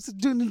 he's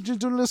doing a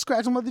little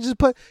scratch. And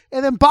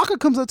then Baca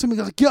comes up to me and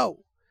goes like,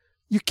 yo,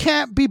 you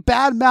can't be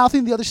bad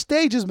mouthing the other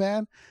stages,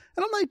 man.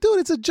 And I'm like, dude,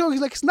 it's a joke.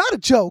 He's like, it's not a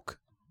joke.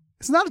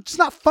 It's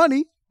not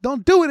funny.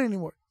 Don't do it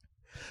anymore.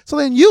 So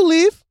then you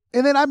leave,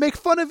 and then I make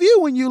fun of you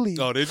when you leave.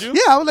 Oh, did you?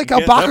 Yeah, I was like,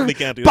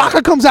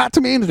 Baca comes out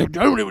to me and he's like,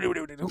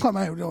 don't come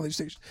out here with all these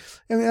things.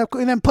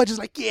 And then Pudge is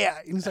like, yeah.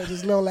 And he's like,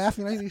 this little laugh,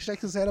 he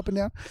shakes his head up and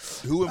down.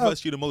 Who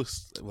impressed you the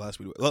most last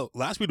week? Well,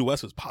 last week the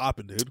West was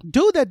popping, dude.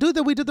 That dude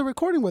that we did the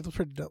recording with was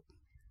pretty dope.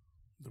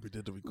 We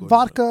did the recording.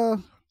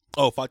 Vodka.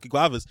 Oh, Vodka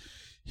Guavas.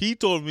 He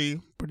told me,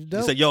 pretty dope.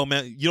 He said, yo,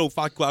 man,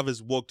 Vodka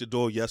Guavas walked the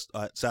door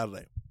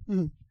Saturday.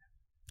 Mm-hmm.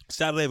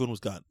 Saturday, everyone was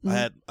gone.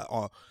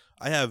 Mm-hmm.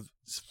 I have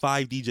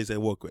 5 DJs I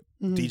work with.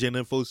 Mm-hmm. DJ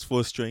Nympho's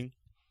first string,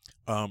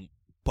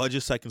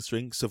 Pudge's second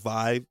string,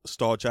 Survive,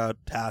 Starchild,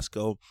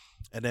 Tasco,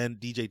 and then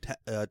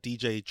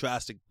DJ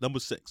Trastic, number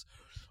 6.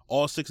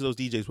 All 6 of those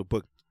DJs were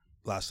booked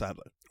last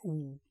Saturday.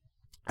 Ooh.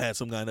 I had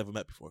some guy I never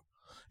met before.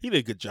 He did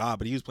a good job,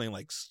 but he was playing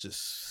like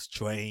just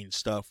strange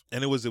stuff,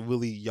 and it was a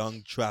really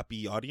young,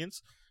 trappy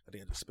audience. I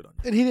think I just spit on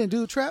you. And he didn't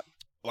do the trap?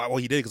 Well,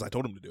 he did because I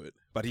told him to do it.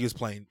 But he was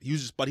playing. He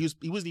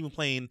wasn't even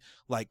playing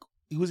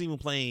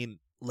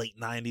late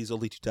 90s,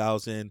 early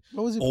 2000,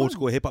 old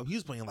school hip hop. He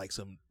was playing like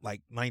some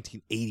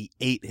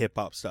 1988 hip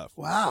hop stuff.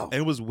 Wow.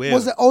 And it was weird.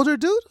 Was it older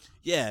dude?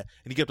 Yeah.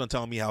 And he kept on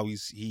telling me how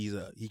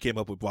he came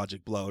up with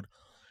Project Blood.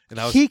 And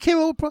he came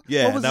up with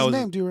yeah. What was his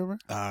name? Do you remember?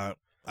 I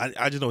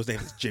just know his name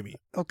is Jimmy.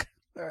 Okay.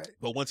 All right.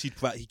 But once he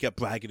kept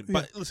bragging.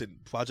 But listen,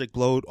 Project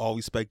Blood, all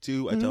respect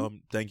to. I tell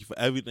him thank you for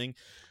everything.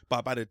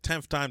 But by the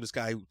 10th time, this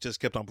guy just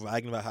kept on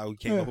bragging about how he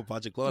came up with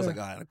Project Blood. I was like,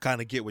 all right, I kind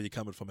of get where you're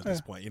coming from at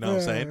this point. You know what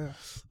I'm saying?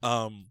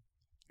 Yeah.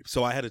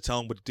 So I had to tell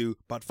him what to do.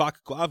 But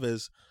Vodka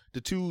Guavas, the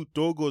 2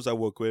 Dogos I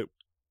work with,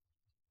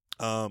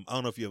 I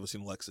don't know if you ever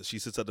seen Alexis. She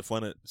sits at the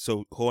front.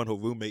 So her and her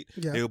roommate,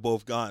 they were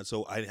both gone.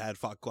 So I had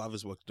Vodka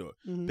Guavas work the door.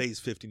 Mm-hmm.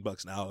 Pays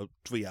 $15 an hour,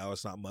 3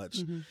 hours, not much.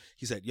 Mm-hmm.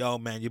 He said, yo,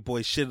 man, your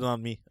boy shitted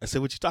on me. I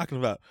said, what you talking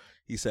about?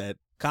 He said,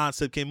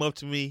 Koncept came up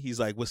to me. He's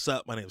like, what's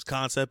up? My name's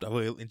Koncept. I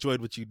really enjoyed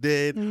what you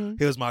did. Mm-hmm.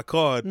 Here's my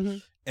card. Mm-hmm.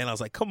 And I was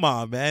like, come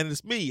on, man,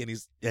 it's me.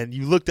 And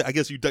you looked at, I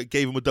guess you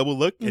gave him a double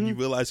look and you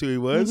realized who he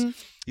was. Mm-hmm.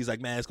 He's like,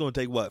 man, it's going to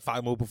take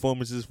 5 more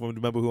performances for him to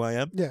remember who I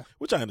am? Yeah.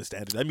 Which I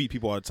understand. I meet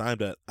people all the time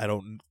that I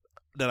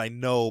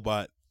know,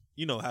 but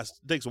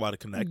takes a while to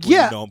connect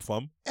where you know him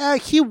from.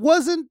 He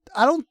wasn't,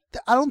 I don't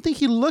think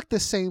he looked the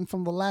same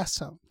from the last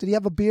time. Did he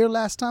have a beard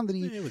last time?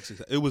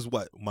 It was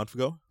what, a month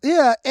ago?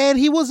 Yeah, and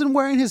he wasn't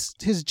wearing his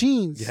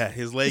jeans. Yeah,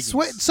 his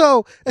leggings.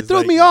 So it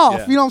threw me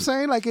off, you know what I'm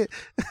saying? Like it.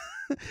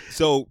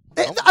 So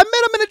I met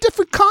him in a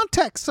different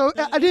context, so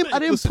I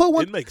didn't put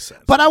one. It makes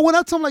sense. But I went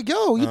up to him like,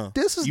 "Yo,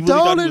 this is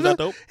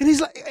dope." And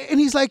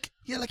he's like,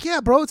 "Yeah,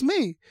 bro, it's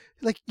me."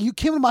 Like, you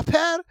came to my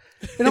pad,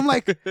 and I'm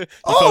like,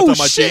 "Oh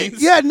shit!"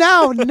 Yeah,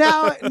 now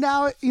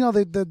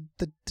the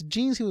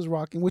jeans he was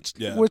rocking, which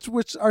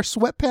are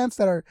sweatpants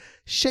that are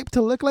shaped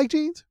to look like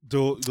jeans.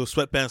 Those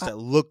sweatpants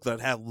that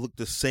have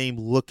the same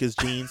look as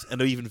jeans,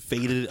 and they're even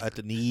faded at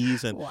the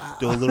knees, and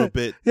they're a little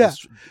bit. Yeah,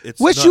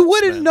 it's which nuts, you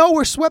wouldn't man. know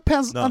were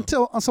sweatpants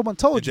until someone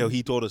told you.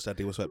 He told us that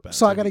they were sweatpants.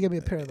 So I got to get me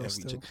a pair of those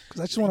still,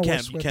 because I just want to wear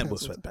sweatpants. You can't wear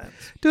sweatpants,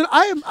 dude.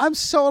 I'm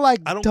so like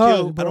I don't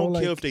done, care. bro. I don't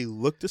care if they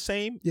look the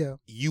same. Yeah,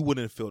 you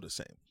wouldn't feel the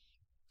same.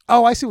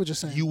 Oh, I see what you're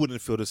saying. You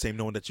wouldn't feel the same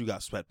knowing that you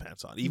got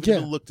sweatpants on. Even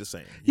if you look the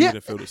same, you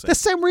wouldn't feel the same. The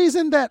same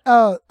reason that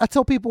I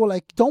tell people,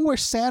 like, don't wear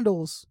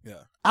sandals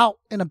out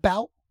and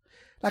about.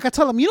 Like I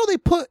tell them, they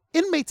put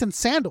inmates in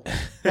sandals,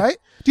 right?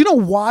 Do you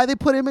know why they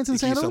put inmates in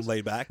Keep sandals? some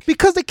laid back.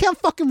 Because they can't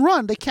fucking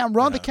run. They can't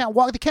run. They can't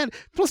walk. They can't.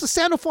 Plus the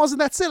sandal falls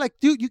and that's it. Like,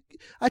 dude,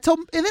 I told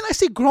them, and then I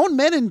see grown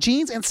men in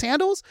jeans and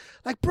sandals.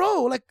 Like,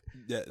 bro, like,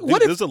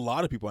 there's a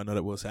lot of people I know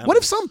that wear sandals. What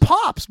if something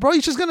pops, bro?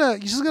 You're just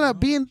gonna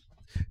be in.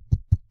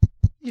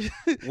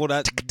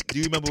 Well, do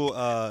you remember?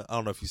 I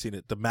don't know if you've seen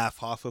it. The Math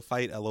Hoffa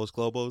fight at Los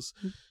Globos.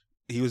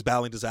 He was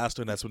battling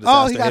Disaster, and that's when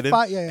Disaster hit him.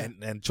 Fight, yeah.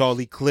 And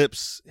Charlie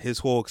Clips, his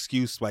whole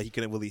excuse why he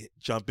couldn't really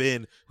jump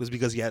in was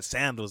because he had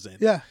sandals in.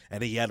 Yeah.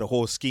 And he had a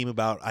whole scheme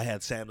about, I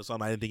had sandals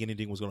on, I didn't think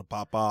anything was going to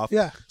pop off.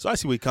 Yeah. So I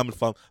see where you're coming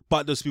from.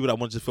 But there's people that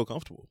want to just feel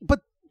comfortable. But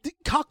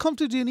how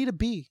comfortable do you need to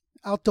be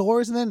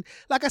outdoors? And then,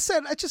 like I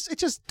said,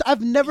 I've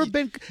never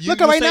been.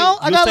 Look, right now,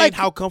 I got like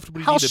how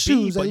comfortable you need to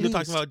be, but you're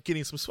talking about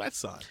getting some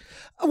sweats on.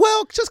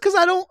 Well, just because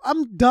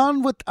I'm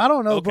done with, I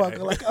don't know, okay.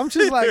 bro. Like I'm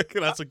just like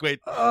that's a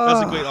great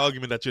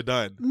argument that you're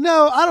done.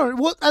 No, I don't.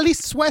 Well, at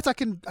least sweats I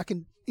can.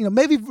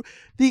 Maybe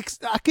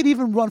I could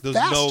even run There's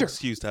faster. No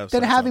excuse to have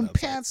than having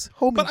pants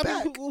hold me back.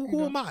 But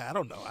who am I? I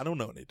don't know. I don't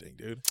know anything,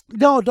 dude.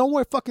 No, don't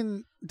wear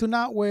fucking. Do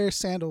not wear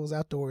sandals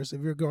outdoors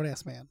if you're a grown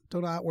ass man.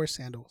 Do not wear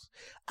sandals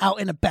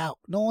out and about.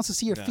 No one wants to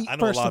see your feet. I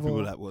know first a lot of of people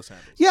all. that wear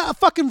sandals. Yeah, a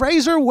fucking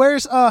Razor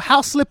wears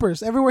house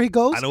slippers everywhere he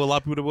goes. I know a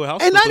lot of people that wear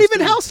house and slippers. And not even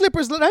too. house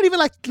slippers.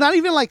 Not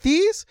even like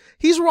these.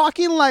 He's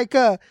rocking like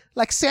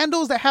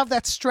sandals that have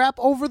that strap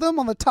over them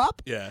on the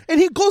top. Yeah. And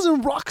he goes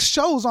and rocks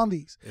shows on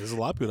these. There's a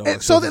lot of people that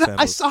wear so then sandals.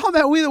 I saw him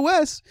at We the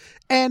West,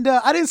 and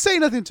I didn't say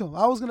nothing to him.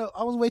 I was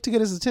wait to get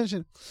his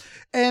attention,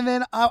 and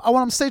then I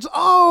went on stage.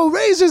 Oh,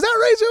 Razor, is that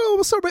Razor? Oh,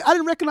 what's up? I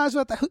didn't recognize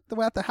him at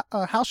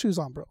the house shoes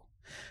on, bro.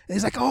 And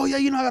he's like, oh yeah,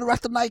 I gotta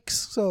rock the Nikes.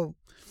 So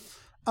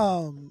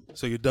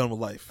you're done with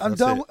life. I'm That's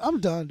done. it. I'm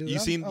done, dude. You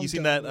seen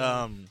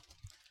that?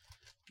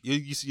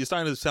 You're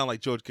starting to sound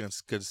like George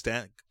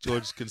Constanza.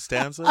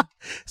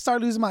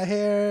 Start losing my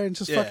hair and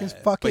just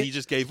fuck but it. he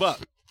just gave up.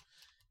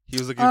 He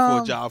was looking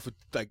for a job for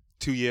like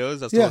 2 years.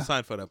 That's the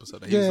Seinfeld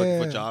episode. He was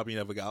looking for a job. He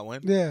never got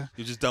one. Yeah.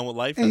 You're just done with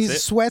life. And That's his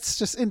it. sweats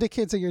just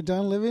indicates that you're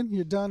done living.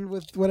 You're done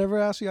with whatever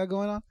else you got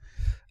going on.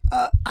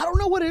 I don't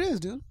know what it is,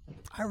 dude.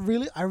 I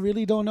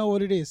really don't know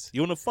what it is.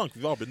 You're in the funk.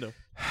 We've all been there.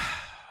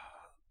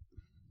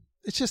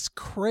 It's just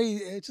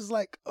crazy. It's just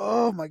like,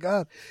 oh my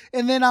God.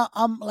 And then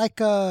I'm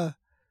like, I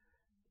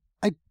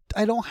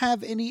don't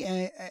have any,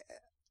 I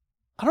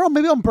don't know,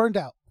 maybe I'm burned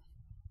out.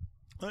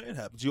 It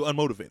happens. You're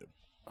unmotivated.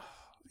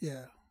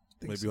 Yeah.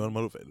 Maybe you're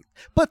unmotivated.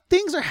 But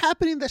things are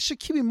happening that should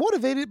keep me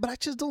motivated, but I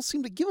just don't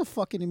seem to give a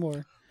fuck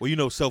anymore.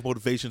 Well,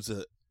 self-motivation's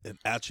an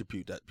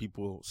attribute that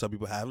some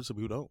people have and some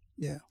people don't.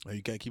 Yeah. And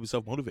you can't keep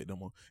yourself motivated no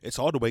more. It's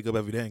hard to wake up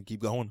every day and keep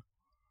going.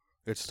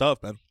 It's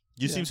tough, man.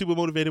 You seem super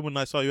motivated when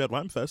I saw you at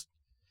Rhyme Fest.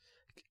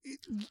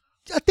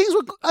 Things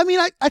were, I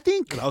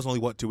think. That was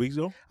only, 2 weeks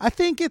ago? I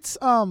think it's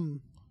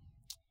when,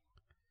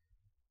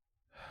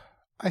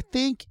 I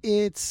think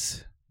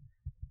it's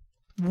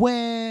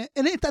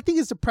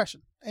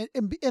depression.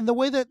 And the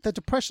way that the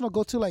depression will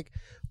go to, like,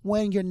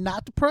 when you're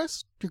not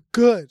depressed, you're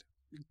good.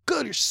 You're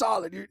good, you're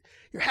solid. You're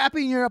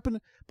happy and you're up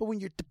but when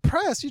you're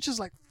depressed, you're just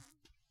like,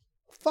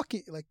 fuck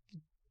it, like,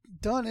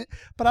 done it.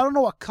 But I don't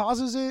know what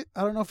causes it.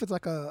 I don't know if it's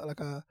like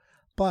a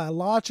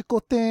biological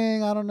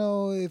thing. I don't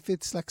know if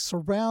it's like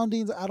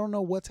surroundings. I don't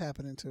know what's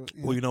happening to it.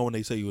 Well, when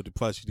they say you're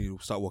depressed, you need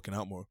to start working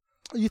out more.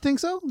 You think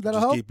so? That'll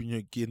just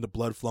help? getting the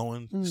blood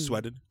flowing,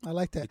 sweating. I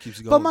like that. It keeps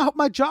you going. But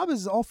my job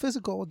is all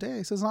physical all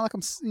day, so it's not like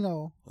I'm,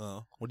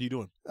 what are you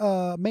doing?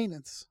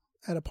 Maintenance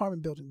at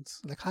apartment buildings,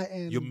 like high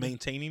end. You're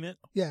maintaining it?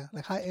 Yeah,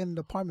 like high end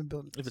apartment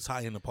buildings. If it's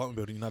high end apartment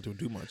building, you're not doing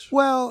too much.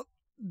 Well,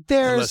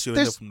 unless you're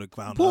in there from the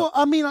ground up.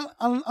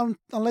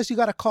 Unless you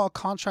got to call a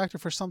contractor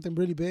for something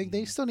really big,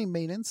 they still need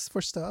maintenance for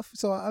stuff.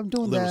 So I'm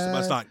doing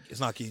that. It's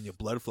not getting your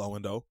blood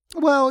flowing though.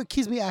 Well, it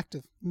keeps me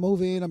active,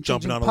 moving. I'm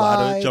jumping on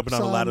pipes,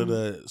 a ladder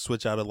to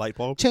switch out a light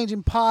bulb,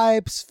 changing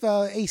pipes,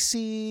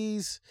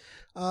 ACs,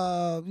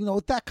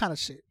 that kind of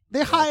shit.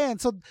 They're high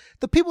end, so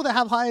the people that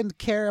have high end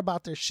care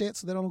about their shit,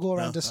 so they don't go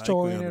around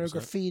destroying it or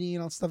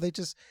graffitiing on stuff. They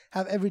just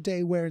have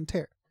everyday wear and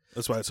tear.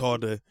 That's why it's hard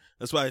to.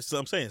 That's why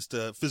I'm saying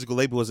the physical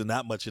labor wasn't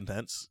that much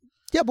intense.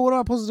 Yeah, but what am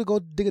I supposed to go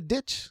dig a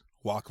ditch?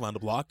 Walk around the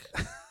block,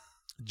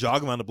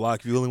 jog around the block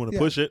if you really want to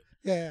push it.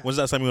 Yeah. When's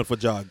the last time you went for a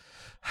jog?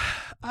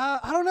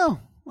 I don't know.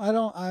 I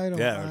don't.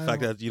 Yeah, the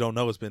fact that you don't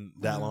know it's been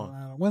that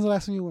long. When's the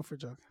last time you went for a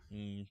jog?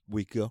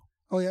 Week ago.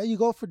 Oh yeah, you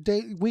go for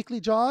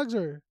weekly jogs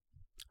or?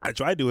 I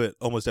try to do it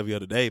almost every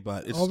other day,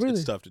 but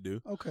it's tough to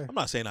do. Okay. I'm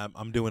not saying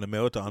I'm doing a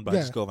marathon, but I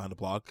just go around the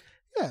block.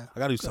 Yeah. I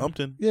got to do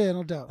something. Yeah,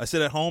 no doubt. I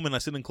sit at home and I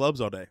sit in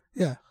clubs all day.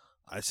 Yeah.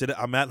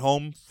 I'm at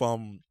home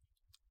I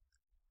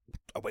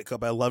wake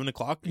up at 11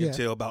 o'clock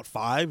until about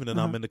 5, and then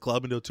I'm in the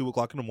club until 2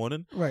 o'clock in the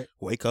morning. Right.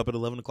 Wake up at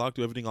 11 o'clock,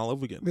 do everything all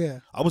over again. Yeah.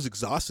 I was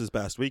exhausted this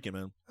past weekend,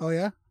 man. Oh,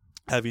 yeah?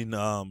 Having,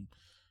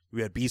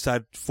 we had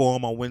B-Side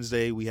Forum on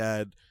Wednesday.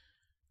 I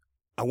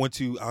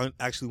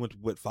actually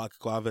went with Fox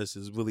Claves,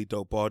 this really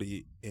dope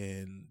party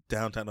in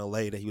downtown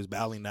LA that he was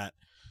battling that.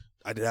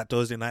 I did that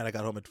Thursday night. I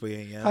got home at 3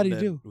 a.m. How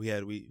did you do?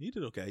 He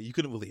did okay. You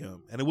couldn't really hear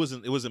him, and it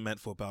wasn't meant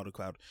for a powder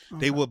crowd.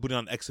 Okay. They were putting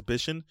on an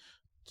exhibition,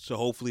 So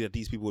hopefully that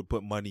these people would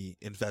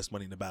invest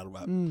money in the battle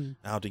rap. I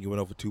don't think it went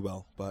over too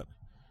well, but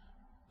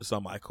it's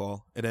not my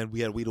call. And then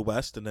we had We the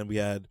West, and then we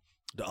had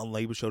the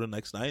Unlabeled show the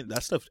next night.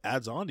 That stuff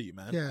adds on to you,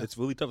 man. Yeah. It's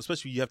really tough,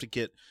 especially you have to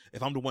get,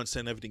 if I'm the one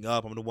setting everything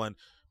up, I'm the one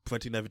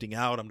printing everything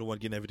out, I'm the one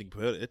getting everything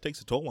put. It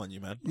takes a toll on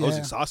you, man. I was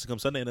exhausted come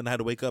Sunday, and then I had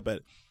to wake up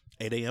at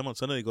 8 a.m. on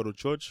Sunday to go to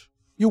church.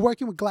 You're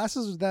working with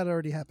glasses, or did that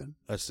already happened?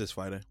 That's this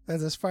Friday.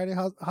 That's this Friday.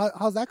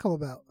 How's that come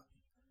about?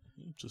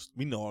 Just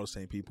we know all the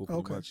same people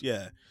pretty much.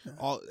 Yeah.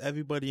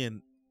 Everybody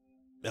in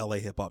LA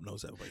hip hop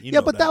knows everybody. You yeah,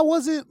 know but that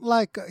wasn't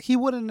like he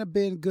wouldn't have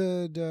been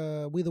good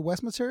We the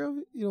West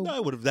material. You know, no,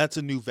 it would have. That's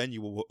a new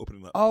venue we're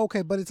opening up. Oh,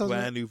 okay, but it's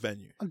brand new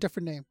venue, a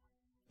different name.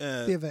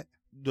 The event.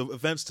 The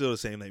event's still the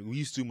same name. We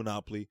used to do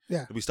Monopoly.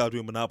 Yeah. And we stopped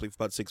doing Monopoly for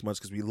about 6 months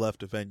because we left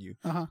the venue.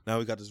 Now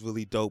we got this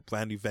really dope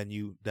brand new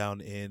venue down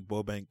in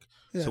Burbank.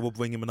 Yeah. So we're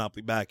bringing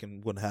Monopoly back, and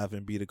we're going to have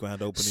him be the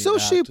grand opening. So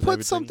she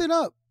put something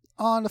up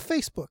on the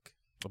Facebook.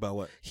 About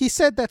what? He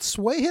said that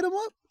Sway hit him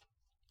up.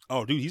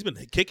 Oh, dude, he's been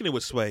kicking it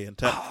with Sway and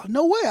Tech. Oh,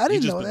 no way. I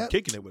didn't know that.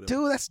 Kicking it with him.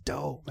 Dude, that's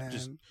dope, man.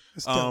 That's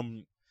dope.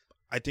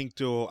 I think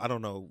I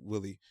don't know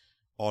really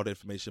all the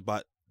information,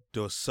 but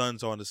their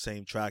sons are on the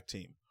same track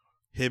team.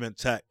 Him and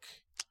Tech.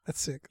 That's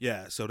sick.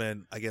 Yeah, so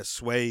then I guess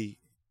Sway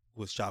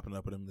was chopping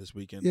up with him this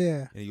weekend.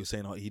 Yeah. And he was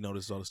saying he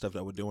noticed all the stuff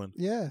that we're doing.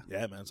 Yeah.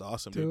 Yeah, man, it's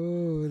awesome, dude.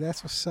 Dude,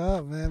 that's what's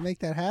up, man. Make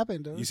that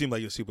happen, dude. You seem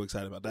like you're super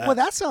excited about that. Well,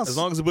 that sounds... As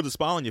long as it put a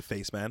smile on your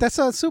face, man. That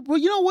sounds super... Well,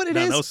 you know what it is?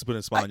 Nothing else is putting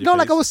a smile on your face. No,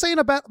 like I was saying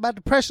about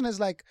depression is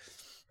like...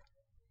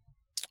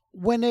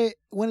 When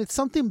it's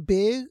something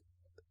big,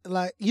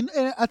 like... you know,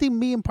 and I think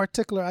me in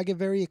particular, I get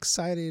very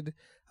excited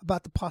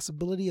about the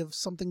possibility of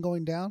something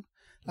going down.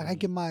 Like I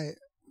get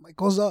it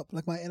goes up,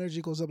 like my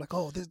energy goes up, like,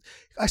 oh, this,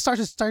 I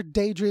start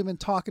daydreaming,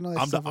 talking, all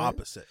that stuff. I'm the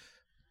opposite.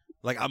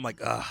 Like, I'm like,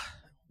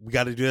 we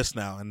got to do this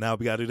now, and now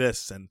we got to do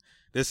this, and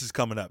this is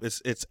coming up.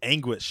 It's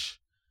anguish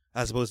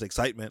as opposed to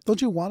excitement.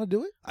 Don't you want to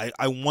do it?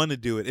 I want to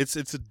do it. It's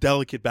a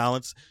delicate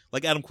balance.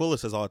 Like Adam Quilla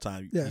says all the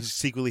time. Yeah. You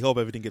secretly hope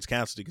everything gets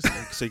canceled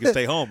so you can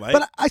stay home, right?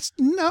 But I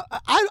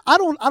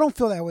don't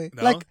feel that way.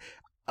 No? Like,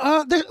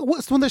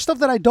 when there's stuff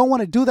that I don't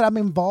want to do that I'm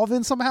involved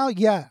in somehow,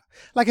 yeah.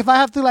 Like if I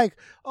have to, like,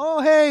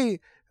 oh hey,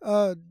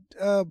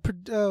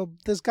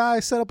 this guy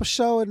set up a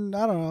show and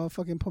I don't know,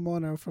 fucking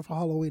Pomona for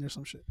Halloween or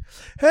some shit.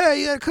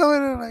 Hey, you gotta come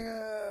in and like,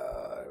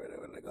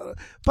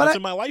 but that's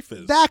what my life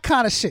is. That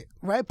kind of shit,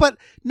 right? But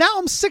now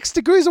I'm 6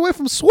 degrees away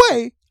from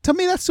Sway. To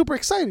me, that's super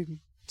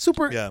exciting.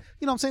 Super, yeah.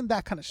 You know what I'm saying?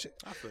 That kind of shit.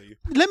 I feel you.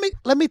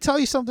 Let me tell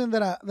you something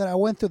that I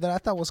went through that I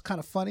thought was kind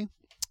of funny.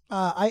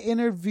 I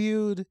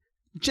interviewed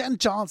Jen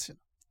Johnson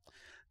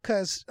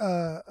because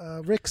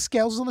Rick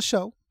Scales was on the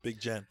show. Big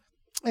Jen.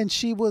 And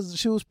she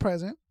was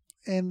present.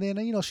 And then,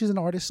 you know, she's an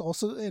artist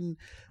also. And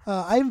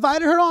I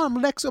invited her on.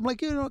 I'm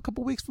like, you know, a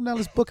couple weeks from now,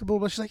 let's book it.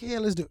 But she's like, yeah,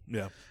 let's do it.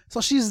 Yeah.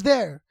 So she's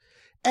there.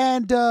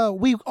 And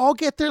we all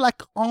get there,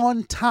 like,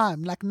 on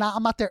time. Like,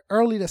 I'm not there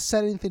early to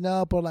set anything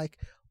up or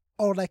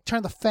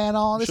turn the fan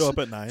on. Show up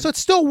at 9. So it's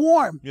still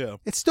warm. Yeah.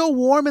 It's still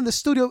warm in the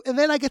studio. And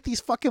then I get these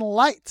fucking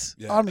lights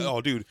on me. Oh,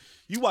 dude.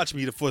 You watch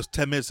me the first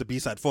 10 minutes of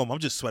B-side Forum. I'm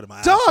just sweating my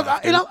ass off.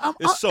 I'm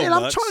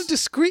trying to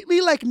discreetly,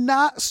 like,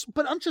 not,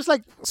 but I'm just,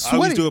 like, sweating. I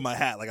always do it with my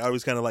hat. Like, I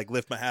always kind of, like,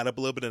 lift my hat up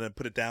a little bit and then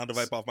put it down to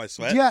wipe off my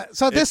sweat. Yeah.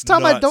 So this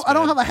time I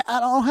don't have a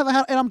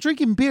hat. And I'm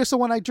drinking beer. So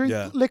when I drink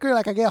liquor,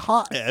 like, I get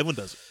hot. Yeah, everyone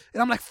does it.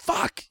 And I'm like,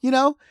 fuck, you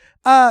know?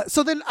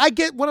 So then I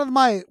get one of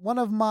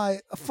my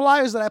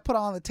flyers that I put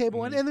on the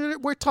table, and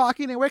then we're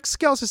talking, and Rick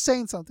Scales is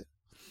saying something.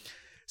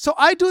 So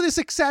I do this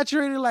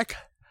exaggerated, like,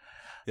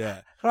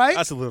 yeah, right.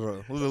 That's a little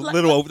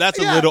over. That's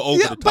a little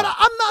over the top. But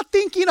I'm not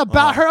thinking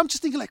about her. I'm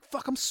just thinking, like,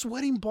 fuck, I'm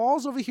sweating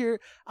balls over here.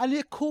 I need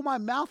to cool my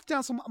mouth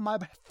down so my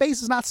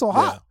face is not so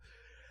hot,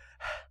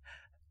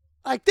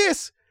 like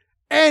this,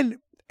 and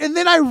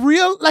then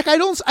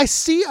I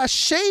see a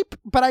shape,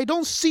 but I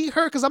don't see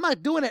her because I'm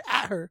not doing it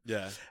at her.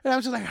 Yeah, and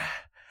I'm just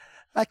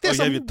like this.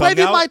 Oh, I'm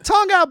waving my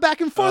tongue out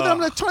back and forth, and I'm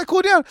like trying to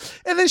cool down.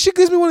 And then she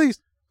gives me one of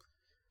these,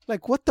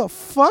 like, what the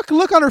fuck?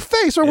 Look on her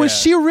face. Or when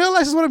she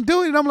realizes what I'm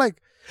doing, and I'm like,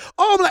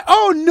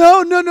 oh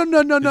no.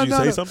 Did you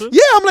say something?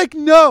 Yeah, I'm like,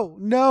 no.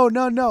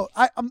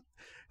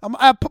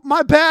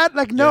 My bad.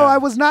 Like, no, I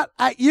was not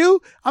at you.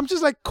 I'm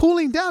just like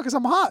cooling down because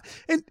I'm hot.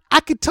 And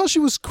I could tell she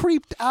was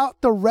creeped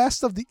out the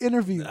rest of the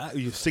interview.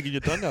 You're sticking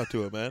your tongue out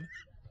to her, man.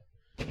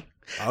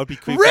 I would be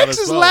creeped out Rex as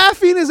is well.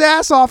 laughing his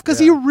ass off because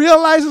he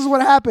realizes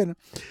what happened.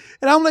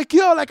 And I'm like,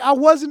 yo, like, I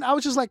was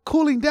just like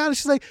cooling down. And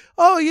she's like,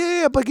 oh,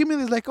 yeah, but give me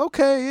this, like,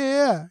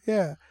 okay,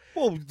 yeah.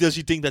 Well, does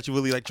she think that you're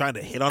really, like, trying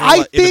to hit on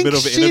her in the middle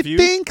of an interview?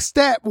 She thinks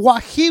that while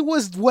he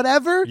was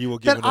whatever,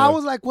 that I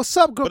was like, what's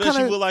up, girl? But then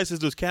she realizes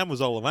there's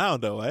cameras all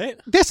around, though, right?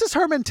 This is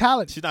her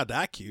mentality. She's not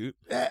that cute.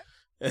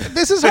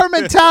 This is her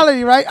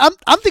mentality, right?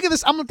 I'm thinking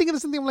this. I'm thinking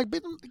this, and I'm like,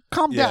 bitch,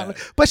 calm down.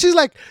 But she's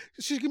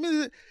give me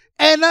this.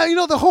 And, you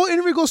know, the whole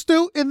interview goes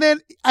through, and then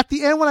at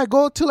the end when I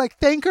go to, like,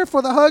 thank her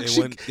for the hug,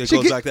 she gives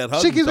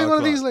me one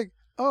of these, like,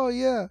 oh,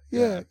 yeah,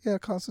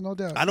 Koncept, no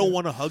doubt. I don't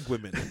want to hug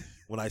women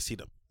when I see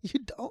them.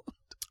 You don't?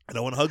 I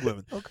don't want to hug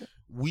women. Okay.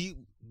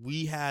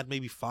 We had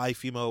maybe 5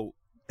 female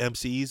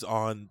MCs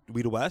on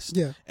We the West.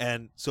 Yeah.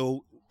 And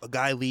so a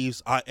guy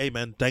leaves. Hey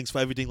man, thanks for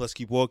everything. Let's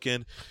keep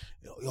walking.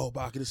 Yo,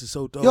 Baka, this is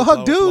so dope. Yo, hug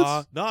blah, dudes.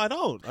 blah. No, I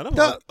don't.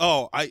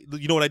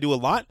 You know what I do a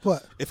lot?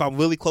 What? If I'm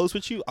really close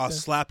with you, I'll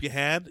slap your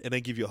hand and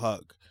then give you a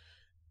hug.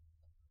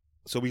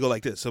 So we go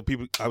like this. So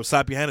I would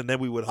slap your hand and then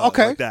we would hug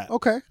like that.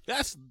 Okay.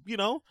 That's,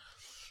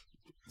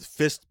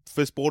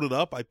 fist bolted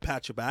up. I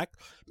pat your back.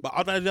 But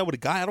I'm not doing that with a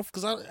guy.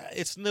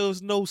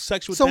 There's no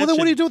sexual tension. So then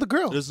what do you do with the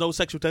girl? There's no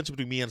sexual tension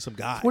between me and some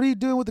guy. What are you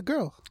doing with the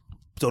girl?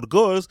 So the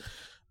girls,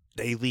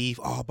 they leave.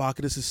 Oh,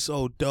 Baka, this is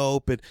so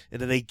dope. And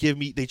then they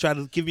try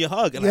to give me a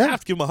hug. And I have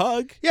to give them a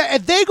hug. Yeah,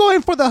 if they go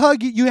in for the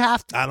hug, you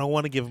have to. I don't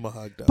want to give them a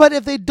hug, though. But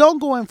if they don't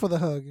go in for the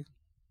hug.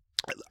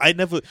 I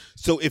never.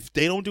 So if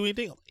they don't do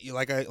anything,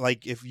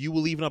 if you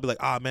were leaving, I'll be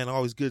like, man,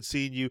 always good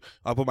seeing you.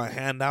 I'll put my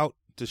hand out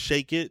to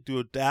shake it, do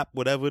a dap,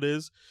 whatever it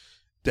is.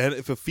 Then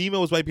if a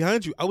female was right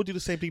behind you, I would do the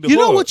same thing to her. You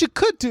know what you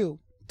could do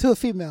to a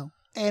female,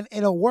 and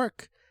it'll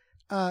work.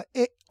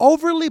 It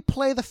overly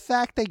play the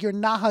fact that you're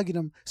not hugging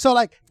them. So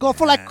give them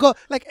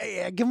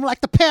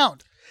the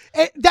pound.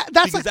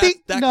 That's the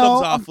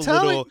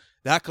thing.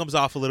 That comes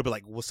off a little bit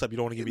like, what's up? You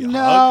don't want to give me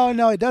a hug?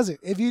 No, it doesn't.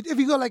 If you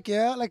go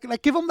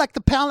give them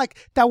the pound,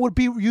 that would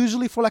be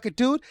usually for a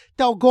dude.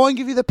 They'll go and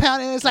give you the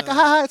pound, and it's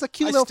it's a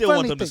cute little friendly thing. I still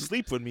want them to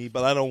sleep with me,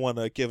 but I don't want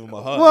to give them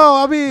a hug. Well,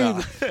 I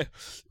mean,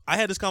 I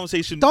had this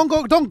conversation.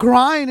 Don't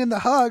grind in the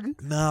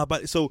hug. Nah,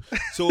 but so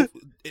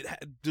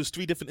there's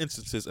 3 different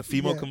instances. A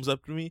female comes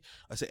up to me.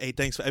 I say, hey,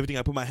 thanks for everything.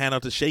 I put my hand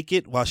out to shake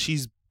it while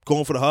she's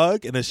going for the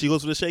hug, and then she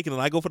goes for the shake, and then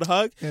I go for the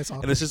hug, and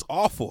it's just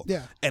awful.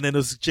 Yeah. And then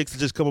there's chicks that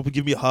just come up and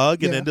give me a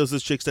hug, and then there's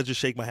those chicks that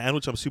just shake my hand,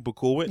 which I'm super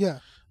cool with. Yeah.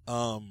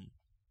 I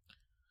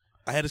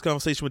had this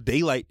conversation with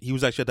Daylight. He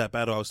was actually at that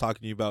battle I was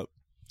talking to you about.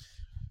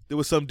 There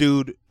was some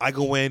dude. I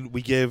go in,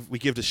 we give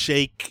the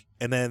shake,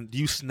 and then do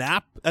you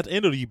snap at the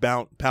end or do you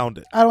pound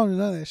it? I don't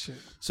know that shit.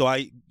 So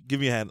I give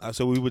me a hand.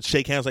 So we would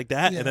shake hands like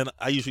that, and then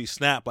I usually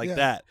snap like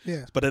that.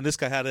 Yeah. But then this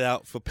guy had it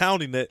out for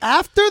pounding it.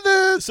 After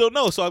the... So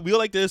we go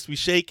like this, we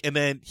shake, and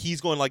then he's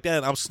going like that,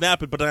 and I'm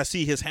snapping, but then I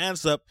see his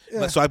hands up.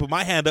 Yeah. So I put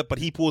my hand up, but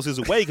he pulls his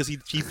away because he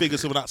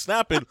figures we're not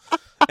snapping.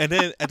 And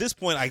then at this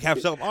point, I have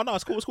to tell him, oh, no,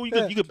 it's cool.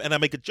 You good. And I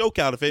make a joke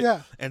out of it.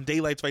 Yeah. And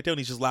Daylight's right there, and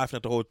he's just laughing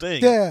at the whole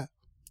thing. Yeah.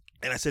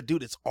 And I said,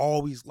 dude, it's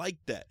always like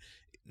that.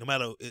 No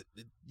matter,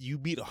 you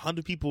meet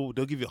 100 people,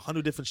 they'll give you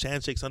 100 different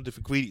handshakes, 100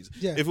 different greetings.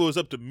 Yeah. If it was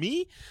up to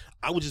me,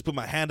 I would just put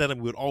my hand out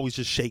and we would always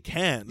just shake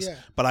hands. Yeah.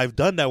 But I've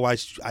done that where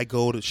I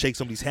go to shake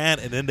somebody's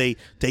hand and then they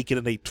take it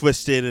and they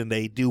twist it and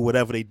they do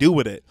whatever they do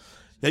with it.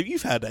 Now,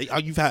 you've had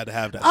that. You've had to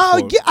have that.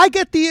 I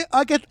get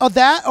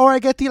that, or I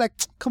get the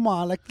come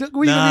on,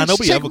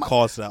 nobody ever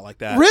calls that like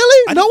that.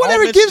 Really? No one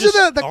ever gives you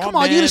the come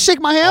on, you gonna shake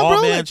my hand, bro?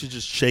 All men should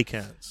just shake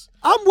hands.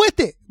 I'm with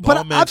it, but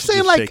I'm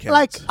saying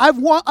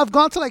I've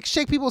gone to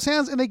shake people's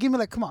hands and they give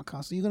me come on,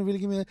 Koncept, you gonna really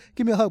give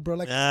me a hug, bro?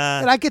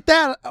 And I get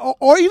that,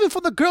 or even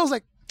from the girls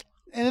and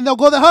then they'll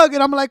go the hug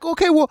and I'm like,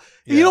 okay, well,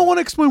 you don't want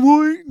to explain.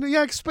 Well, you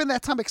gotta spend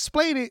that time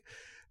explain it.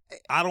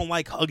 I don't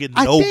like hugging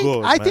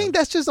girls. I think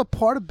that's just a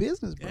part of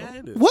business, bro. Yeah,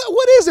 it is.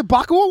 What is it,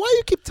 Baka? Why do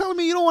you keep telling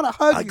me you don't want to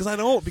hug? Because I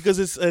don't. Because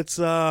it's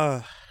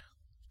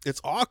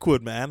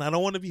awkward, man. I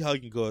don't want to be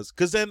hugging girls.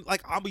 Because then,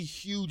 I'm a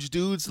huge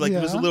dude. So, if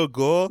there's a little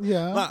girl.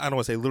 Yeah. I don't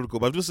want to say little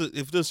girl, but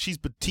if she's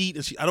petite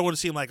and I don't want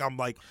to seem like I'm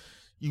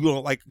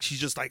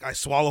she's just I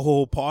swallow her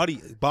whole body.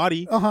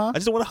 I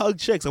just don't want to hug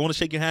chicks. I want to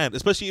shake your hand,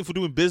 especially if we're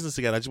doing business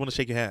together. I just want to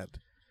shake your hand.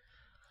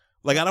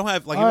 I don't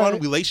have if we're in a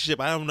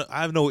relationship. I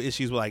have no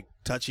issues with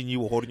touching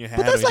you or holding your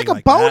hand. But that's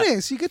a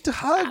bonus. That. You get to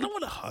hug. I don't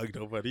want to hug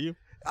nobody.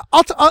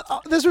 I'm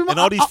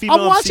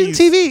watching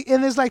TV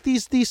and there's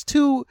these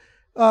 2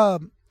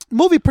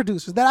 movie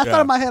producers that I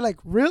thought in my head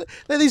really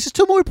these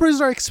 2 movie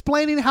producers are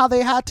explaining how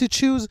they had to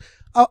choose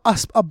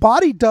a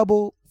body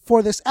double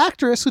for this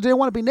actress who didn't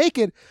want to be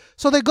naked.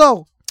 So they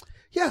go,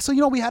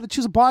 so we had to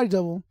choose a body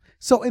double.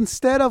 So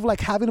instead of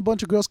having a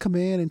bunch of girls come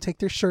in and take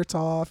their shirts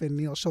off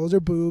and show their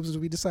boobs and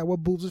we decide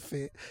what boobs would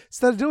fit,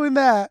 instead of doing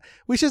that,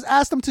 we just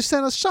ask them to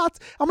send us shots.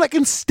 I'm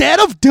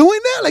instead of doing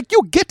that,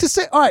 you get to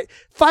say, all right,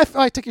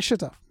 take your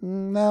shirts off.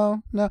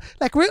 No, you know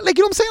what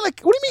I'm saying? What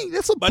do you mean?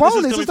 It's a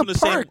bonus. It's a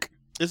perk.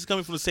 This is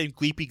coming from the same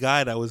creepy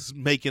guy that was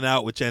making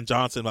out with Jen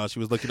Johnson while she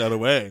was looking the other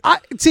way.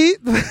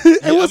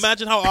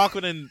 Imagine how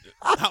awkward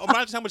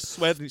imagine how much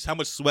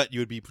sweat you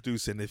would be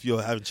producing if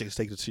you're having chicks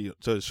take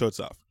the shirts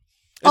off.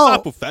 It's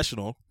not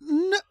professional.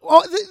 No,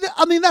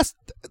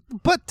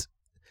 but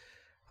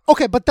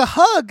the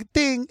hug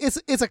thing it's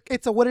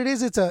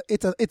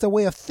a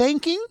way of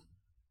thanking,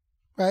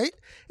 right?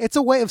 It's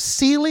a way of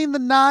sealing the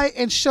night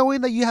and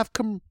showing that you have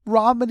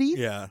camaraderie.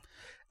 Yeah.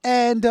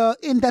 And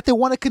in that they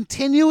want to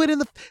continue it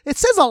it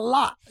says a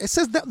lot. It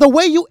says that the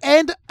way you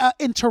end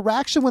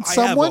interaction with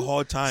someone. I have a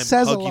hard time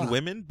hugging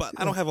women, but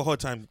I don't have a hard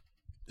time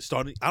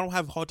starting. I don't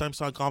have a hard time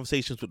starting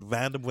conversations with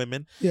random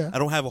women. Yeah. I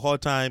don't have a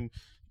hard time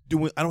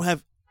doing. I don't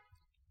have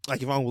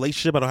like if I'm in a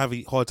relationship, I don't have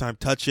a hard time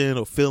touching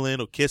or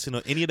feeling or kissing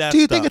or any of that. Do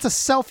you stuff. think it's a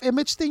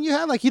self-image thing you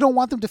have? Like you don't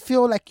want them to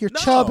feel like you're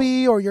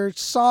chubby or you're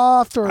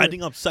soft or? I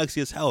think I'm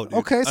sexy as hell, dude.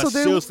 Okay, so I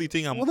seriously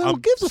think I'm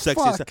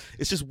sexy as hell.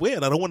 It's just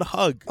weird. I don't want to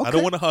hug. Okay. I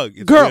don't want to hug.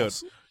 It's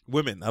Girls. weird.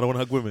 Women. I don't want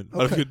to hug women.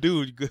 But if you're a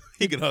dude,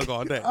 you can hug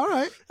all day. All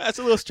right. That's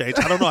a little strange.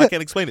 I don't know. I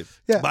can't explain it.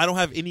 Yeah. But I don't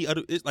have any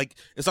other.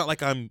 It's not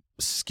like I'm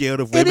scared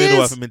of women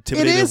or if I'm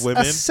intimidated of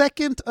women. It is a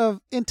second of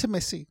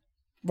intimacy.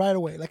 Right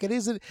away, like it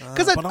isn't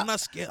because but I'm not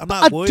scared. I'm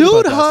not worried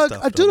about that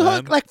stuff. A dude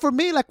hug, like for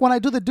me, like when I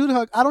do the dude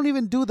hug, I don't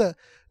even do the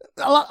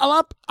a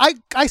lot.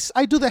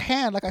 I do the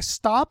hand, like I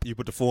stop. You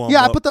put the forearm.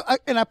 Yeah, up.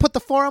 I put the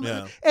forearm,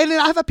 and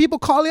then I have had people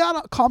call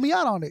me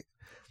out on it.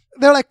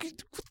 They're like,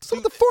 "What's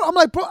with the forearm?" I'm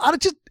like, "Bro, I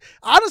just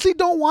honestly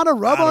don't want to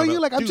rub on you."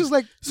 Like I'm just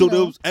like, so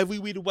there was every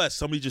week to West,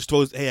 somebody just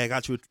throws, "Hey, I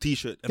got you a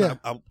T-shirt," and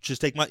I'll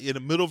just take in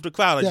the middle of the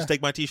crowd. I just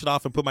take my T-shirt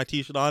off and put my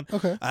T-shirt on.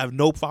 Okay, I have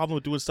no problem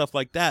with doing stuff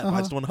like that. I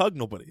just don't want to hug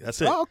nobody. That's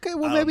it. Oh, okay,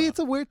 well maybe it's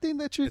a weird thing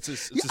that you.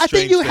 I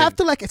think you have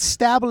to like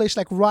establish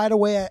like right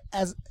away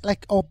as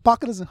like, oh,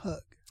 Baka doesn't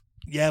hug.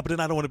 Yeah, but then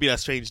I don't want to be that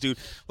strange dude.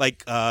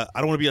 Like, I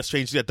don't want to be that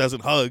strange dude that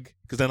doesn't hug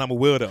because then I'm a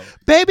weirdo.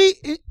 Maybe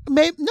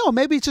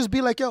just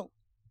be like, yo.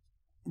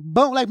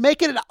 Boom, like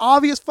make it an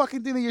obvious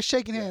fucking thing that you're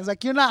shaking hands.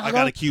 Like you're not. I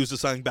got accused of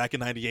something back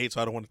in '98,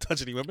 so I don't want to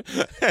touch any women.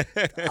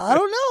 I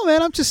don't know,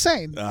 man. I'm just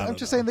saying. I'm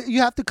just saying that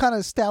you have to kind of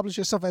establish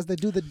yourself as the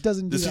dude that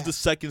doesn't do that. This is the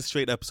second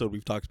straight episode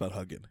we've talked about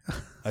hugging.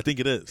 I think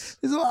it is.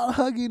 There's a lot of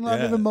hugging, a lot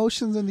of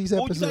emotions in these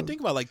episodes. You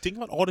gotta think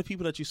about all the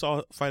people that you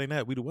saw Friday night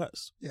at We the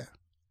West. Yeah.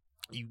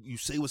 You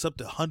say what's up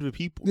to 100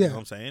 people. Yeah. You know what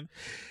I'm saying?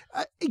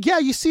 Yeah,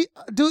 you see,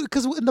 dude,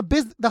 because in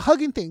the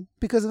hugging thing,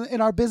 because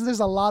in our business, there's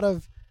a lot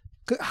of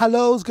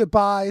hellos,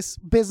 goodbyes,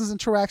 business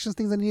interactions,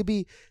 things that need to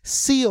be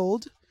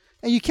sealed,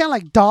 and you can't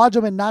like dodge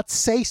them and not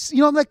say,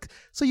 like,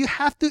 so you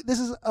have to. This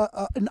is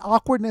an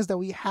awkwardness that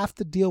we have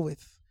to deal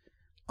with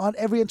on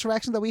every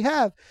interaction that we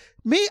have.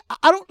 Me,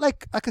 I don't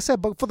like I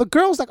said, but for the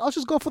girls, like I'll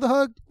just go for the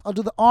hug. I'll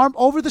do the arm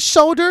over the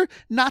shoulder,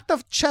 not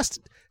the chest.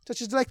 So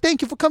she's like,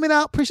 "Thank you for coming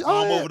out. Appreciate."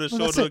 Arm over the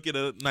shoulder, get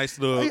a nice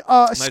little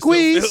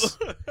squeeze,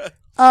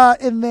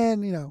 and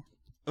then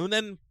and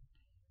then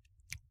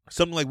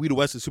something like We the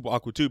West is super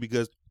awkward too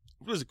because.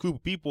 If there's a group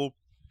of people,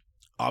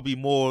 I'll be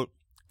more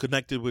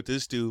connected with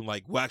this dude.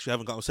 Like, we're actually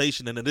having a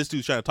conversation, and then this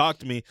dude's trying to talk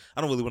to me. I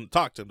don't really want to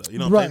talk to him, though. You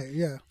know what I'm saying? Right,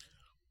 yeah.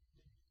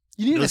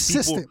 You need an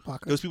assistant,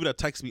 Paco. There's people that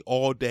text me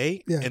all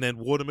day, and then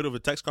we're in the middle of a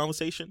text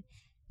conversation,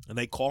 and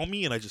they call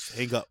me, and I just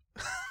hang up.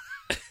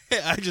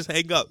 I just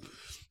hang up.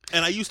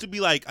 And I used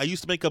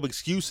to make up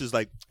excuses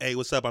like, hey,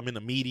 what's up? I'm in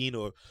a meeting,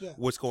 or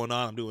what's going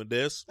on? I'm doing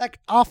this. Like,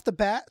 off the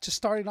bat, just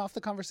starting off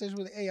the conversation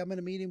with, hey, I'm in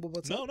a meeting, but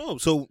what's up? No.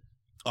 So,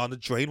 on the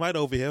train ride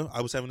over here, I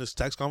was having this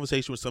text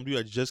conversation with somebody.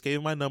 I just gave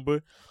him my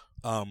number.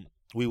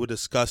 We were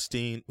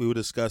discussing.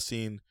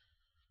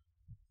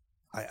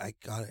 I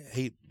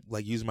hate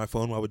like using my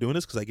phone while we're doing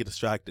this because I get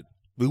distracted.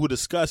 We were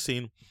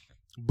discussing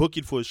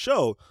booking for a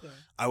show. Yeah.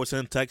 I would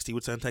send text. He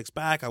would send text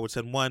back. I would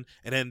send one,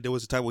 and then there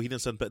was a time where he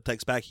didn't send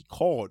text back. He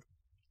called.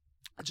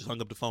 I just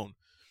hung up the phone,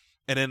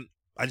 and then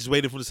I just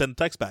waited for him to send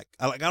the text back.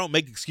 I don't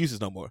make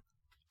excuses no more.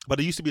 But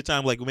there used to be a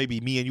time like maybe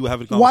me and you were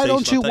having a conversation. Why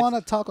don't you want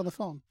to talk on the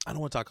phone? I don't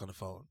want to talk on the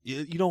phone.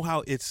 You know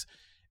how it's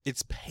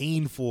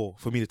painful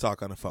for me to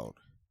talk on the phone.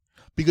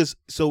 Because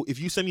so if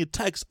you send me a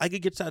text, I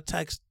could get that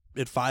text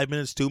in 5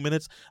 minutes, 2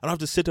 minutes. I don't have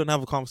to sit there and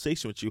have a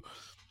conversation with you.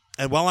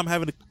 And while I'm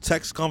having a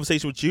text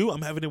conversation with you,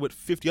 I'm having it with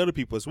 50 other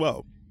people as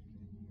well.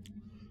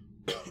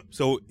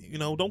 So,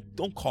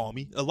 don't call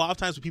me. A lot of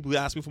times when people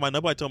ask me for my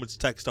number, I tell them it's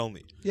text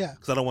only. Yeah.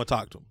 Because I don't want to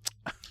talk to them.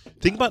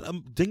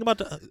 Think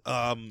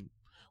about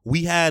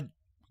we had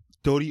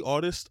 30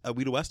 artists at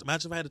We the West.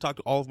 Imagine if I had to talk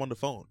to all of them on the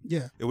phone.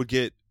 Yeah. It would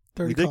get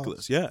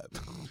ridiculous. Calls. Yeah.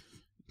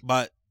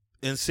 But,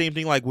 and same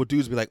thing like what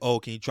dudes be like, oh,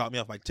 can you drop me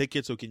off my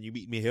tickets or can you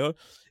meet me here?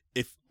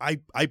 If I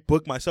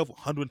book myself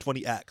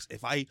 120 acts.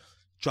 If I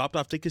dropped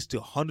off tickets to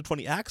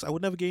 120 acts, I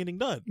would never get anything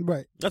done.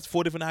 Right. That's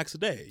 4 different acts a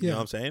day. You know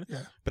what I'm saying?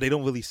 Yeah. But they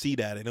don't really see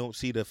that. They don't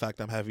see the fact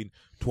I'm having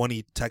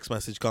 20 text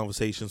message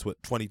conversations with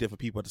 20 different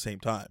people at the same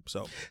time.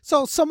 So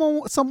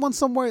someone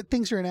somewhere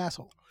thinks you're an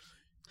asshole.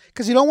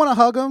 Because you don't want to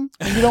hug them,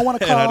 and you don't want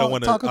to call. I don't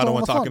want to talk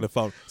on the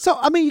phone. So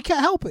I mean, you can't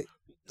help it.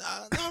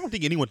 I don't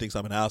think anyone thinks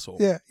I'm an asshole.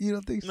 Yeah, you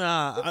don't think so?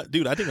 Nah,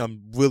 dude, I think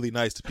I'm really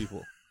nice to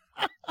people.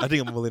 I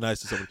think I'm really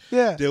nice to somebody.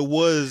 Yeah. There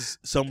was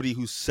somebody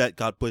whose set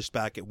got pushed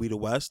back at We the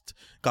West.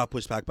 Got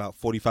pushed back about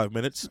 45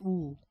 minutes.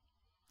 Ooh.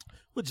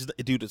 Which is,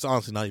 dude, it's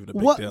honestly not even a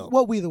big deal.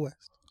 What We the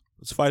West?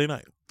 It's Friday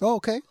night. Oh,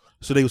 okay.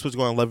 So they were supposed to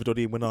go on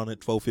 11:30 and went on at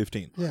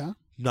 12:15. Yeah.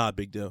 Not a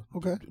big deal.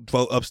 Okay.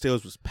 12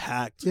 upstairs was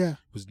packed. Yeah.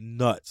 It was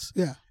nuts.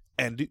 Yeah.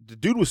 And the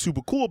dude was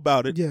super cool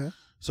about it. Yeah.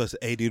 So I said,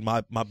 hey, dude,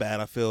 my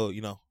bad. I feel,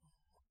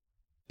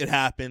 it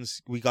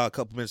happens. We got a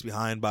couple minutes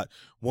behind, but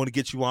want to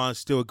get you on.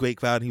 Still a great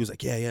crowd. And he was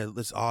like, yeah,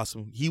 that's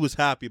awesome. He was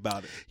happy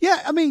about it.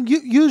 Yeah, I mean,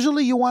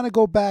 usually you want to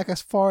go back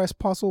as far as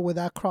possible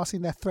without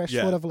crossing that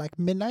threshold of like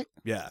midnight.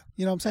 Yeah.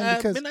 You know what I'm saying?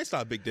 Because midnight's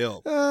not a big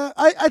deal.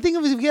 I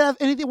think if you have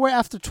anything where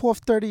after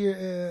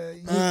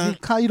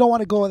 12:30, you don't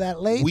want to go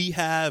that late. We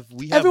have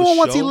Everyone a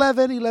wants show.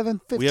 11:15,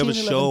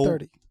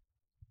 11:30.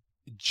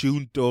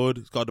 June 3rd.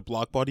 It's called the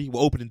Block Party.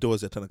 We're opening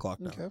doors at 10 o'clock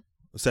now. Okay.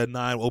 It's at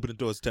 9. We're opening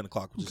doors at 10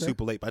 o'clock, which is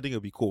super late, but I think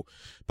it'll be cool.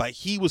 But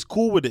he was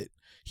cool with it.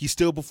 He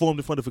still performed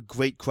in front of a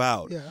great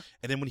crowd. Yeah.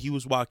 And then when he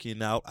was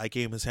walking out, I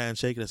gave him his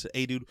handshake and I said,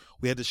 hey, dude,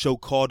 we had the show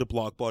called the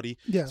Block Party.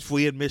 Yeah. It's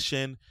free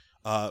admission,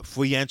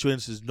 free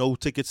entrance. There's no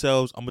ticket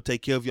sales. I'm going to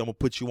take care of you. I'm going to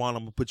put you on.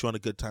 I'm going to put you on a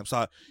good time.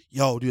 So,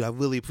 yo, dude, I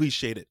really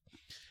appreciate it.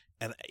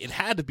 And it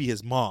had to be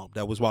his mom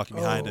that was walking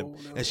behind him. No.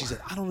 And she said,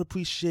 I don't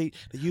appreciate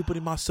that you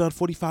putting my son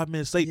 45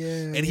 minutes late. Yeah,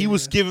 and he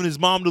was giving his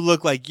mom the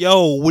look like,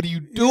 yo, what are you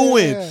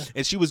doing? Yeah.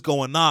 And she was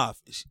going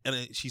off.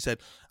 And she said,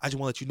 I just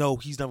want to let you know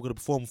he's never going to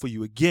perform for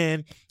you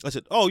again. I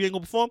said, oh, you ain't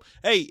going to perform?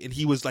 Hey. And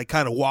he was like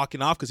kind of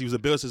walking off because he was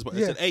embarrassed. I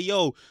said, hey,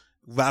 yo,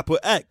 rapper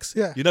X,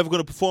 you're never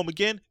going to perform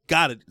again?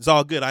 Got it. It's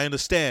all good. I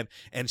understand.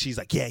 And she's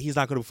like, yeah, he's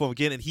not going to perform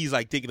again. And he's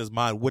like thinking in his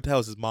mind, what the hell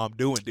is his mom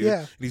doing, dude? Yeah.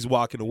 And he's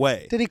walking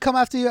away. Did he come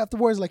after you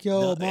afterwards like,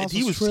 yo, no,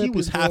 he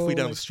was halfway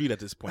down the street at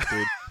this point,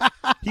 dude.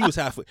 He was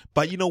halfway.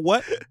 But you know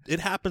what?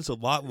 It happens a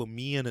lot when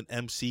me and an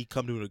MC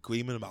come to an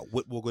agreement about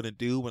what we're going to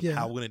do and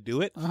how we're going to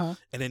do it. And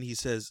then he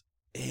says,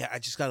 hey, I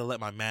just got to let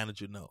my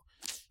manager know.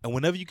 And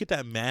whenever you get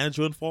that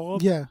manager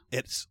involved,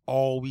 it's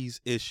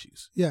always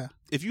issues. Yeah.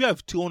 If you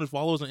have 200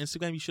 followers on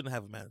Instagram, you shouldn't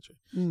have a manager.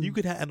 You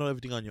could handle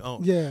everything on your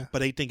own. Yeah. But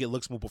they think it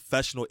looks more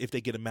professional if they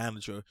get a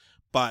manager,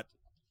 but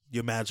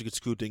your manager could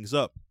screw things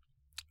up.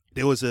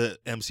 There was a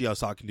MC I was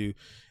talking to,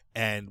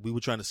 and we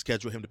were trying to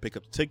schedule him to pick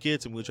up the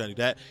tickets, and we were trying to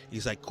do that.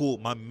 He's like, cool,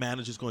 my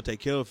manager's going to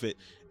take care of it.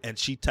 And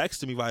she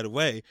texted me right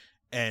away,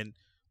 and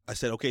I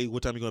said, okay,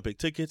 what time are you going to pick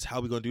tickets? How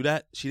are we going to do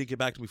that? She didn't get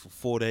back to me for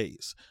 4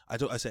 days.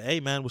 I said, hey,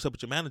 man, what's up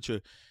with your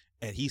manager?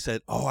 And he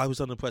said, oh, I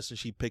was under the impression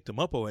she picked him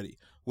up already,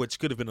 which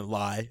could have been a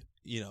lie,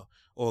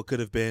 or it could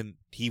have been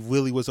he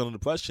really was under the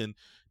impression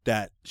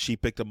that she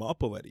picked him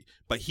up already.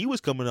 But he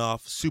was coming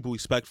off super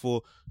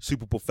respectful,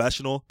 super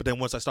professional. But then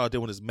once I started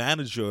dealing with his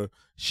manager,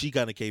 she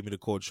kind of gave me the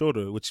cold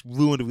shoulder, which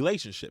ruined the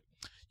relationship.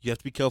 You have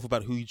to be careful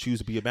about who you choose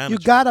to be a manager.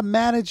 You gotta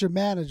manage your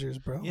managers,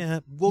 bro. Yeah,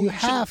 well, you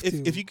have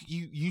to. If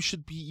you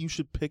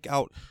should pick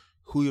out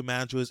who your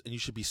manager is, and you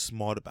should be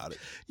smart about it.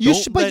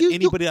 Don't let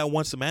anybody that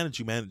wants to manage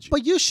you manage you.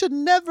 But you should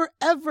never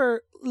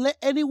ever let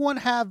anyone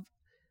have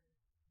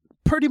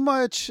pretty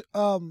much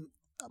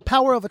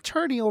power of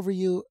attorney over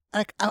you,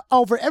 like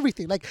over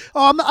everything. Like,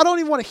 oh, I don't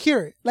even want to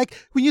hear it. Like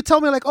when you tell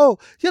me, like, oh,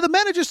 yeah, the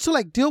managers to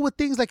like deal with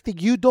things like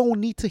that you don't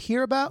need to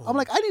hear about. I'm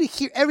like, I need to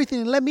hear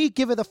everything and let me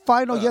give it a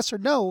final yes or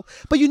no.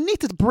 But you need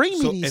to bring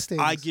me these things.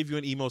 If I give you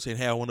an email saying,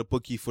 hey, I want to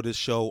book you for this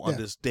show on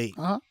this date,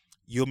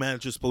 your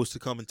manager's supposed to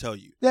come and tell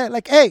you. Yeah,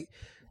 like, hey,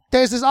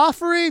 there's this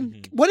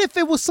offering. What if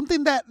it was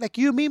something that like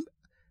you and me?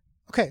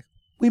 Okay,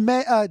 we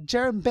met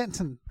Jared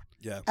Benton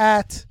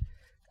at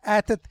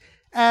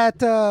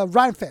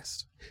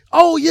Rhymefest.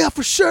 Oh yeah,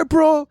 for sure,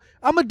 bro.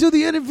 I'm gonna do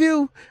the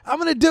interview. I'm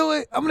gonna do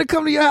it. I'm gonna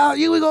come to your house.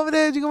 You go over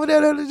there. You go over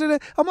there.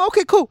 I'm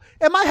okay, cool.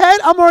 In my head,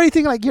 I'm already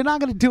thinking like, you're not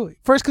gonna do it.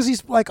 First, because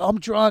he's like, I'm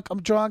drunk.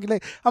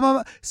 Like, I'm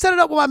gonna set it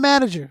up with my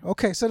manager.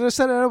 Okay, so they're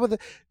setting it up with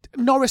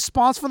no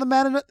response from the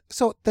manager.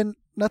 So then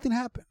nothing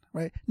happened.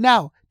 Right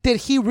now, did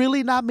he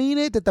really not mean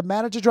it? Did the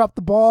manager drop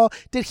the ball?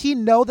 Did he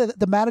know that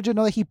the manager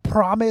know that he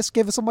promised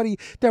giving somebody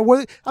their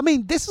word? I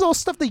mean, this is all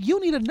stuff that you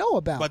need to know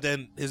about. But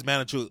then his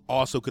manager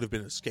also could have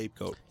been a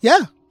scapegoat. Yeah.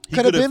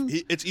 Could have been.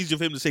 It's easier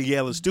for him to say, yeah,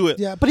 let's do it.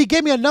 Yeah, but he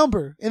gave me a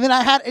number, and then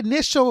I had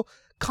initial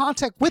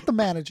contact with the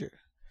manager.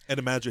 And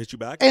the manager hit you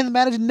back? And the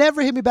manager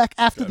never hit me back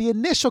after the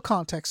initial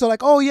contact. So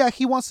like, oh yeah,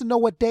 he wants to know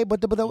what day,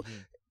 but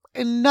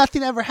and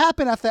nothing ever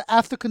happened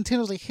after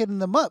continuously hitting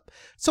them up.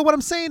 So what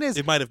I'm saying is,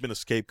 it might have been a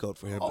scapegoat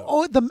for him.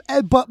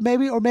 But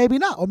maybe or maybe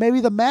not, or maybe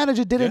the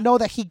manager didn't know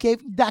that he gave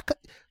that.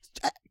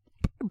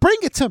 Bring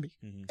it to me,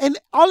 and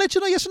I'll let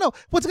you know yes or no.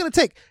 What's it gonna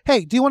take?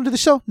 Hey, do you want to do the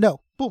show?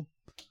 No. Boom.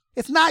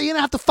 It's not. You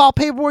don't have to file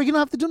paperwork. You don't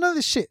have to do none of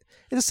this shit.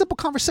 It's a simple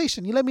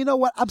conversation. You let me know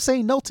what I'm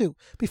saying no to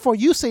before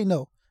you say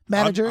no,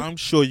 manager. I'm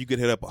sure you could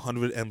hit up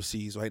 100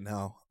 MCs right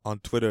now on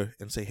Twitter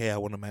and say, hey, I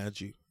want to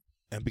manage you.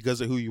 And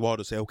because of who you are,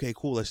 to say, okay,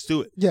 cool, let's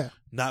do it. Yeah.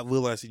 Not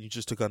realizing you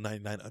just took on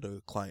 99 other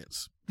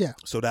clients. Yeah.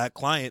 So that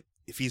client,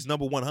 if he's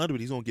number 100,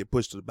 he's going to get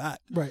pushed to the back.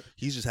 Right.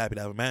 He's just happy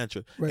to have a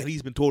manager. Right. And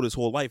he's been told his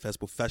whole life as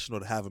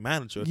professional to have a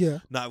manager. Yeah.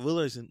 Not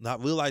realizing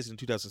in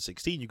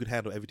 2016 you could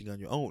handle everything on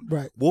your own.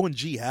 Right. Warren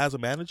G has a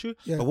manager,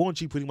 but Warren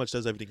G pretty much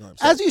does everything on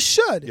himself. As you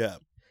should. Yeah.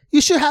 You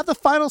should have the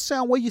final say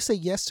on what you say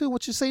yes to and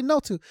what you say no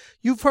to.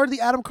 You've heard the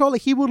Adam Carolla.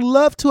 He would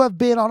love to have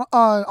been on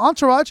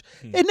Entourage.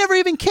 It never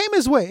even came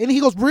his way. And he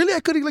goes, really?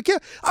 I couldn't like, yeah.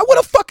 I would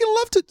have fucking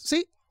loved to.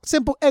 See?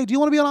 Simple. Hey, do you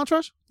want to be on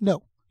Entourage?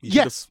 No.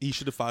 Yes. He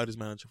should have fired his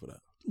manager for that.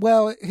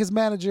 Well, his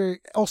manager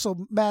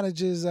also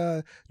manages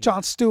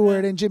Jon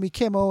Stewart and Jimmy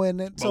Kimmel.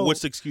 And so, what's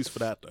the excuse for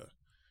that, though?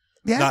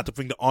 Yeah. Not to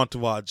bring the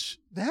Entourage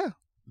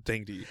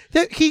thing to you.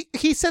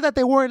 He said that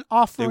they weren't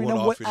offering him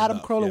what Adam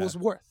Carolla was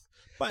worth.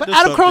 But But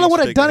Adam Carolla would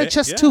have done it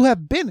just to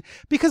have been,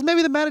 because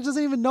maybe the manager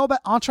doesn't even know about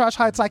Entourage,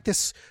 how it's like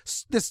this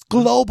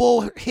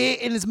global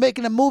hit and it's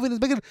making a movie and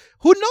it's making.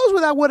 Who knows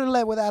where that would have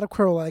led with Adam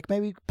Carolla? Like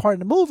maybe part of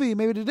the movie,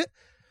 maybe they did.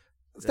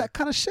 It's that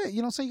kind of shit. You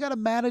know what I'm saying? You got to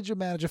manage your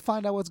manager,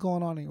 find out what's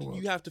going on in your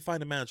world. You have to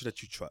find a manager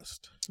that you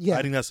trust. Yeah.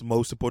 I think that's the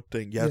most important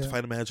thing. You have to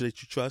find a manager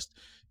that you trust.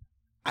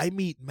 I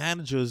meet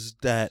managers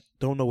that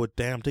don't know a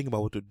damn thing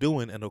about what they're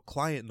doing, and the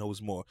client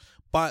knows more.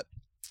 But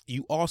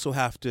you also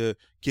have to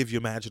give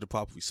your manager the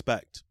proper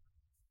respect.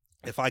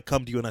 If I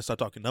come to you and I start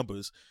talking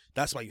numbers,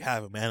 that's why you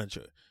have a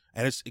manager.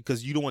 And it's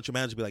because you don't want your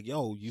manager to be like,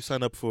 yo, you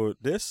signed up for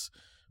this?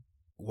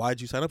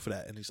 Why'd you sign up for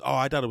that? And he's,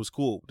 I thought it was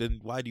cool. Then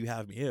why do you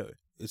have me here?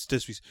 It's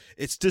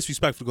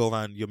disrespectful to go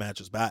around your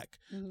manager's back,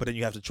 but then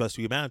you have to trust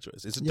who your manager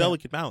is. It's a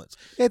delicate balance.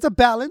 It's a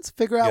balance.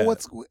 Figure out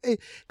what's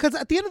because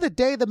at the end of the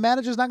day, the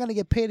manager's not going to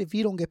get paid if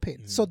you don't get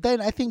paid. So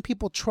then I think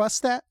people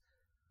trust that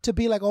to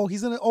be like, oh,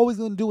 he's always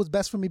going to do what's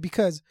best for me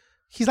because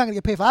he's not going to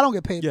get paid if I don't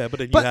get paid. Yeah, but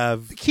then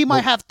he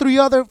might have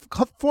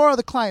 4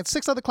 other clients,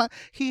 6 other clients.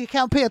 He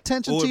can't pay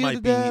attention to you.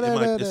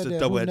 It's a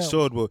double-edged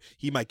sword where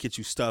he might get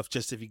you stuff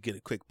just if you get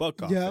a quick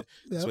buck off it.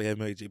 That's why you have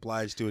Mary J.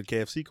 Blige doing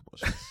KFC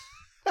commercials.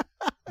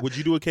 Would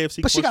you do a KFC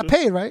commercial? But she got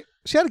paid, right?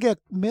 She had to get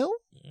a meal?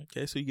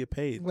 Okay, so you get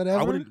paid.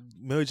 Whatever.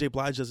 Mary J.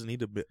 Blige doesn't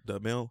need the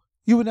meal.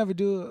 You would never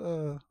do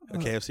a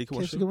KFC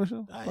commercial? KFC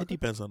commercial? It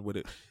depends on what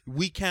it.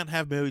 We can't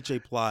have Mary J.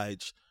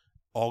 Blige,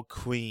 all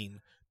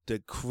the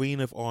queen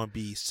of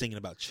R&B, singing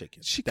about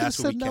chicken. She could have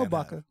said no,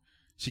 Baca.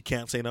 She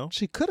can't say no?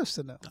 She could have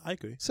said no. I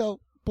agree. So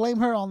blame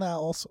her on that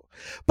also.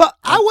 But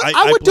I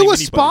would do a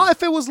spa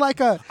if it was like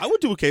a. I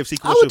would do a KFC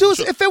commercial. I would do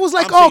if it was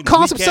like,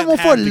 Koncept someone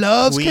for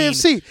loves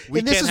KFC.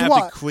 We can't have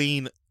the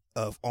queen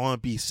of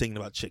R&B singing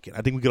about chicken.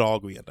 I think we could all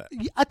agree on that.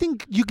 I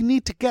think you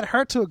need to get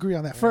her to agree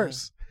on that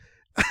first.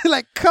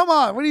 Like, come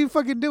on, what are you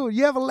fucking doing?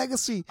 You have a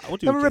legacy,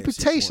 you have a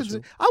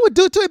reputation. I would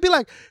do it too. It'd be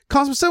like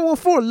Koncept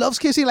 714 loves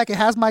KFC, like it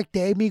has my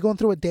day, me going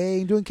through a day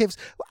and doing KFC.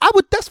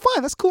 That's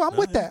fine. That's cool. I'm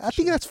with that. I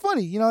think that's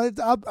funny. You know,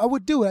 I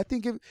would do it. I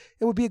think it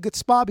would be a good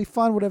spot, be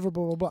fun, whatever,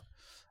 blah, blah, blah.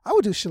 I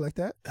would do shit like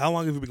that. How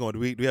long have we been going? Do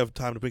we have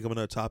time to bring up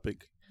another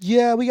topic?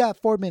 Yeah, we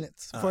got 4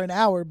 minutes for an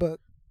hour, but.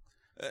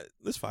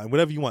 That's fine.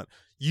 Whatever you want.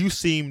 You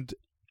seemed,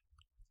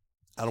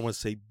 I don't want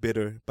to say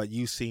bitter, but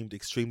you seemed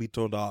extremely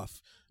turned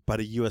off by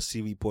the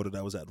USC reporter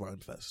that was at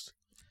Rhymefest.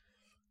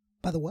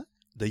 By the what?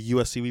 The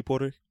USC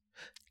reporter.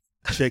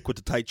 Chick with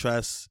the tight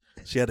dress.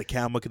 She had the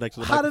camera connected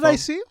to the microphone. How did I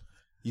see him?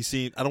 You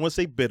seemed, I don't want to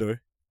say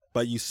bitter,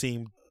 but you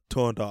seemed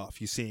turned off.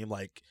 You seemed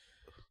like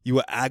you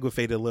were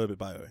aggravated a little bit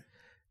by her.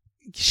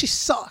 She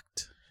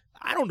sucked.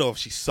 I don't know if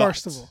she sucked.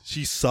 First of all.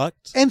 She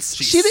sucked. And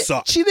she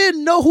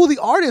didn't know who the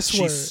artists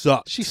were.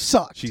 She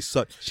sucked. She was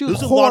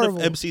There's horrible. a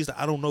lot of MCs that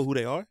I don't know who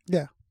they are.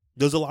 Yeah.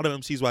 There's a lot of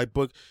MCs where I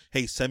book,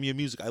 hey, send me your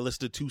music. I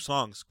listen to 2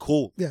 songs.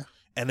 Cool. Yeah.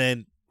 And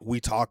then we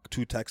talk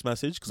to text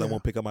message because I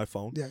won't pick up my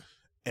phone. Yeah.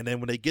 And then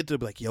when they get there,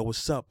 be like, yo,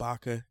 what's up,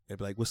 Baca? They'd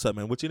be like, what's up,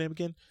 man? What's your name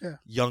again? Yeah.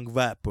 Young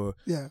Rap or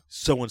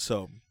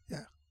so-and-so.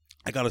 Yeah.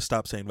 I got to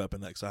stop saying Rap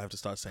next. So I have to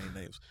start saying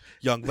names.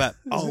 Young Rap.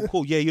 Oh,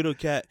 cool. Yeah, you're the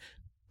cat.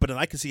 But then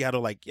I can see how they're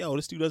like, yo,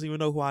 this dude doesn't even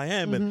know who I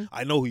am. And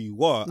I know who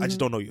you are. I just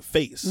don't know your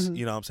face.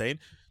 You know what I'm saying?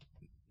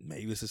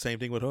 Maybe it's the same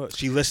thing with her.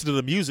 She listened to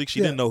the music.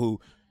 She didn't know who.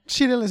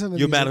 She didn't listen to the music.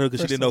 You're mad at her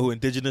because she didn't know who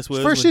Indigenous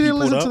was? First, she didn't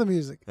listen to the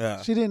music.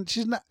 Yeah. She didn't,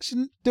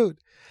 dude.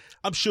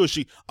 I'm sure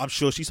she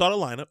saw the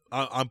lineup.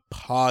 I'm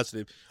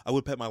positive. I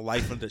would bet my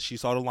life on that she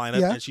saw the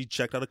lineup and she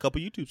checked out a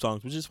couple YouTube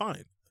songs, which is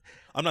fine.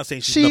 I'm not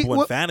saying she's number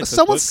one fan of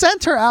someone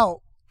sent her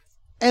out.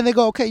 And they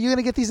go, okay, you're going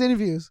to get these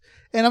interviews.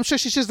 And I'm sure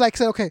she's just like,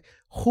 said, okay,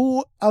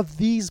 who of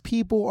these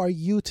people are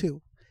you to?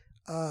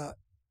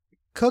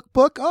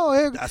 Cookbook?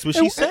 Oh, that's what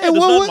she said. There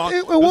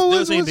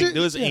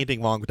wasn't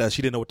anything wrong with that.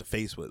 She didn't know what the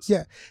face was.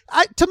 Yeah.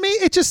 To me,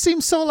 it just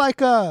seems so like,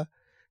 so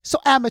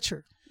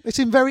amateur. It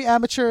seemed very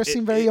amateur. It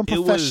seemed very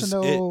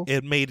unprofessional.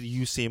 It made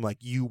you seem like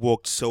you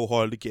worked so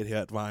hard to get here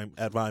at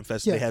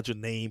Rhymefest. They had your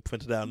name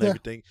printed out and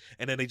everything.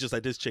 And then they just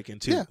like this chicken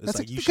too. Yeah, it's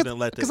like you shouldn't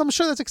let this. Because I'm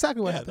sure that's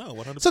exactly what happened. No,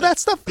 100%. So that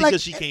stuff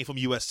because she came from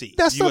USC.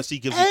 That USC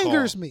gives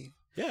angers you me.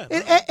 Yeah,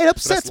 it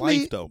upsets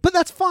me. Life, but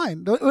that's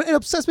fine. It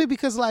upsets me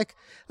because like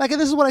and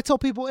this is what I tell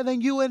people, and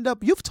then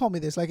you've told me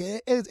this, like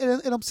it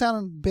I'm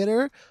sounding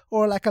bitter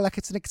or like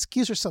it's an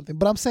excuse or something.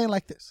 But I'm saying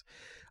like this.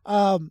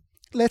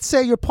 Let's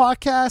say your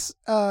podcast,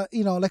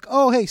 like,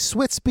 oh, hey,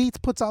 Switz Beats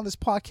puts on this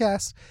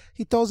podcast.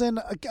 He throws in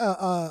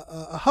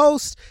a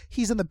host.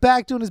 He's in the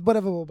back doing his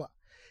whatever, blah, blah, blah.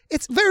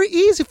 It's very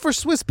easy for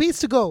Swizz Beats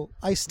to go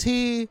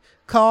Ice-T,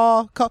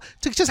 call,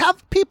 to just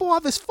have people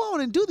on his phone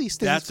and do these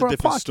things. That's for a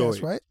different podcast, story,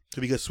 right?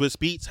 Because Swizz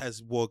Beats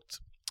has worked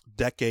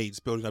decades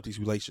building up these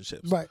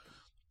relationships, right?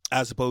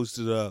 As opposed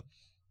to the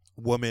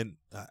woman,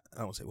 I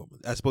don't want to say woman,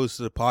 as opposed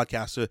to the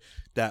podcaster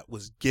that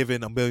was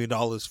given $1 million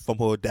from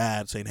her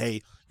dad, saying,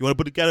 "Hey, you want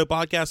to put together a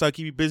podcast? I'll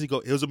keep you busy.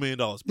 Go. Here's $1 million.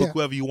 Book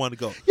whoever you want to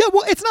go." Yeah,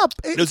 well, it's not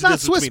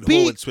Swizz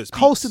Beats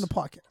hosting the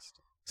podcast.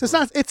 So it's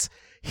not.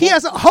 He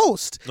has a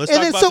host. Let's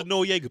talk about the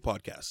Noriega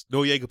podcast.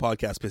 Noriega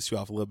podcast pissed you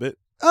off a little bit.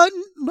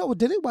 No,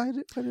 did it? Why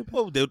did it?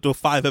 Well, they're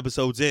 5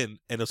 episodes in,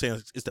 and they're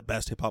saying it's the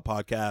best hip hop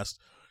podcast.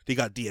 They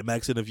got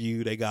DMX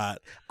interview. They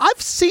got. I've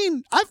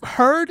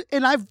heard,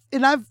 and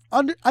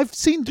I've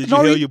seen. Did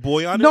you hear your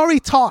boy on it?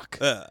 Nori talk.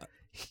 It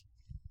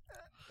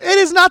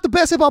is not the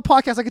best hip hop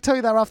podcast. I can tell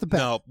you that right off the bat.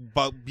 No,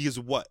 but because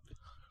of what?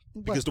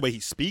 Because the way he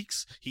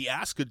speaks, he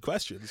asks good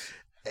questions.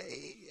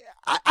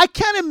 I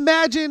can't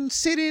imagine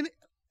sitting,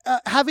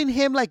 having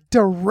him like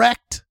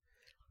direct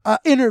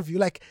interview,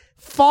 like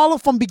follow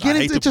from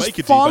beginning to just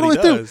follow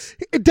it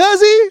through.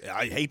 Does he?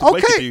 I hate to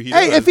break it to you.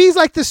 Hey, if he's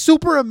like the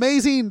super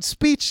amazing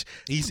speech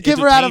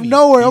giver out of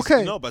nowhere,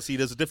 okay. No, but see,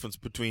 there's a difference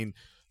between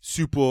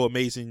super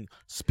amazing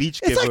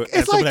speech giver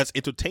and someone that's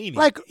entertaining.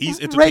 Like he's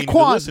entertaining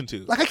to listen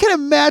to. Like I can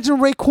imagine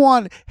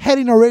Raekwon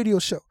heading a radio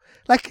show.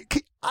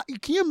 Like,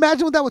 can you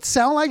imagine what that would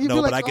sound like? You'd no,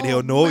 be but like, I can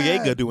hear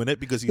Noriega doing it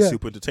because he's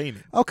super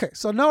entertaining. Okay,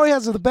 so Noriega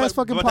has the best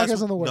fucking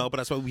podcast in the world. No, but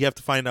that's why we have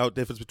to find out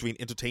the difference between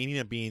entertaining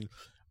and being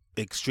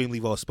extremely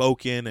well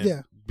spoken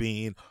and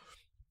being.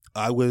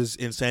 I was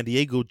in San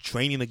Diego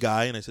training a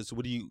guy, and I said, "So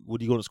what do you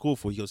go to school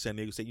for?" He goes, "San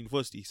Diego State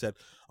University." He said,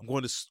 "I'm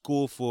going to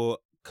school for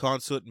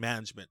concert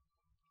management."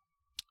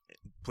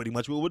 Pretty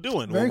much what we're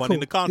doing. We're running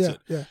the concert.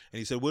 Yeah. And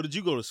he said, "Where did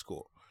you go to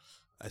school?"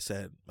 I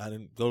said, "I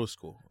didn't go to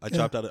school. I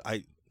dropped out.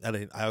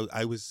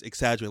 I was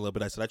exaggerating a little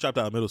bit. I said I dropped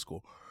out of middle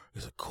school."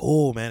 He's like,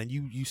 "Cool, man, and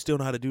you still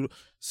know how to do it."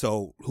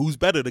 So who's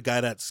better, the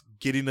guy that's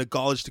getting a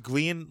college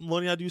degree and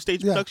learning how to do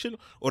stage production,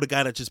 or the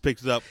guy that just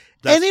picked it up?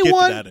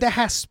 Anyone that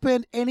has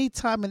spent any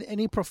time in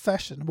any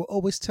profession will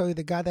always tell you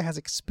the guy that has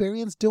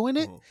experience doing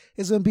it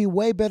is going to be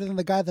way better than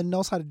the guy that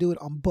knows how to do it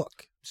on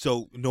book.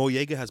 So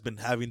Noriega has been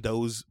having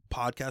those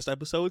podcast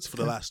episodes for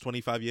the last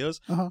 25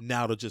 years.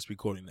 Now they're just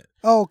recording it.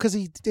 Oh, because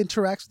he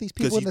interacts with these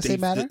people in the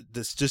same manner?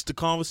 This just a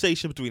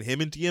conversation between him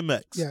and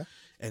DMX. Yeah.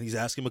 And he's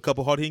asking him a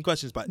couple hard-hitting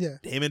questions. But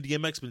him and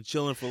DMX been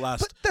chilling for the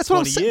last that's 20 what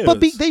I'm saying. years.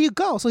 But there you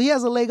go. So he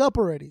has a leg up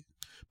already.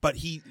 But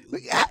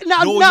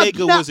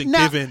Noriega wasn't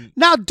given.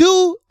 Now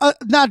do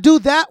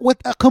that with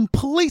a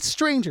complete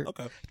stranger.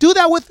 Okay. Do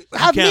that with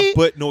you can't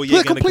put Noriega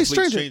and a complete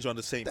stranger on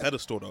the same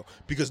pedestal though,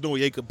 because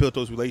Noriega built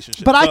those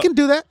relationships. But I can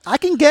do that.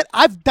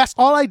 That's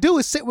all I do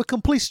is sit with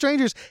complete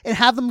strangers and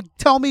have them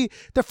tell me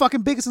their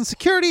fucking biggest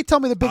insecurity. Tell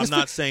me the biggest. I'm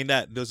not saying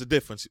that. There's a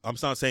difference. I'm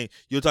not saying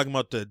you're talking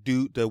about the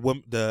dude,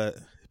 the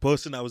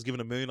person that was given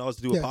 $1 million to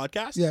do a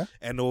podcast.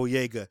 And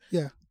Noriega.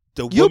 Yeah.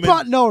 You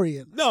brought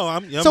Nori in.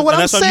 No, so what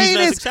I'm saying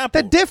is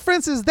the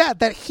difference is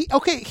that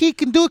he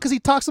can do it because he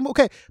talks to him.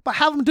 Okay, but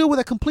have him do it with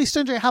a complete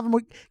stranger and have him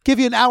give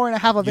you an hour and a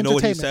half of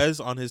entertainment. You know what he says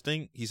on his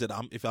thing? He said,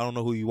 "If I don't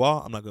know who you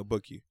are, I'm not going to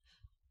book you."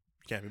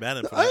 You can't be mad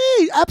at him for that.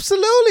 Hey,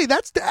 absolutely.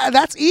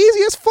 That's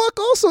easy as fuck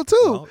also too.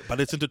 Well, but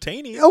it's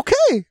entertaining.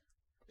 Okay.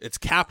 It's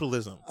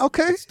capitalism.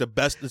 Okay. It's the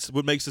best. It's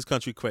what makes this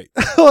country great.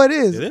 Oh, it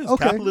is. It is.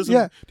 Okay. Capitalism.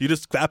 Yeah.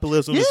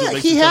 Capitalism is what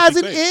makes he this has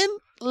country it great. in.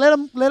 Let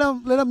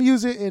him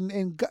use it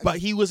in. But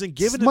he wasn't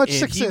given much it in.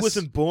 success. He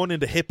wasn't born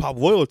into hip hop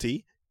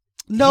royalty.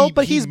 No,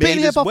 but he's been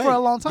hip hop for a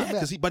long time.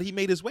 Yeah, but he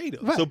made his way though.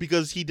 Right. So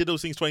because he did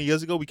those things 20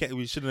 years ago, we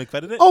shouldn't have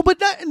credited it. Oh, but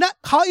not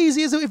how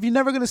easy is it if you're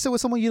never going to sit with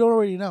someone you don't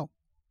already know?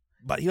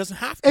 But he doesn't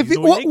have to. I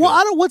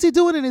don't. What's he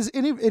doing in his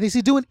interview? Is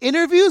he doing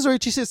interviews or is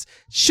he just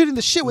shooting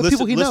the shit with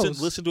people he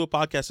knows? Listen to a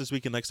podcast this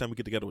week, and next time we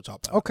get together, we'll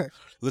talk about it. Okay.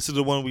 Listen to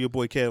the one where your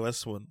boy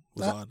KOS was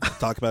on.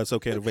 Talk about it's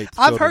okay to rape.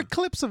 I've heard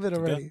clips of it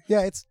already. Okay.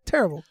 Yeah, it's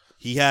terrible.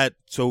 He had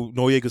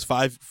Noriega's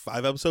five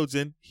episodes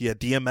in. He had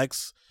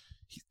DMX.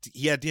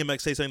 He had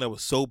DMX say something that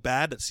was so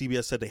bad that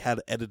CBS said they had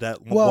to edit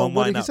that one line out.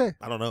 What did he say?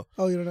 I don't know.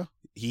 Oh, you don't know?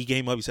 He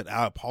came up. He said,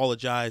 "I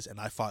apologize,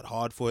 and I fought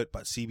hard for it,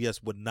 but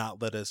CBS would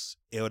not let us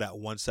air that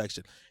one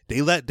section.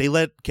 They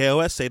let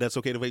KOS say that's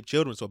okay to rape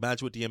children. So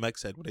imagine what DMX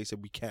said when they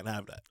said we can't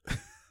have that."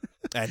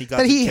 And he got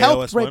that he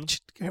helped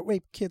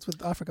rape kids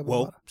with Africa Bambaataa.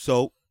 Well,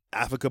 so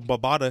Africa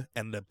Bambaataa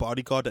and the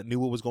bodyguard that knew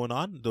what was going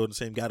on, they're in the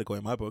same category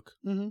in my book.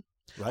 Mm-hmm.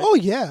 Right? Oh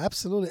yeah,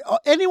 absolutely.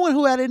 Anyone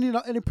who had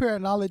any prior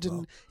knowledge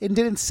and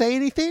didn't say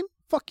anything,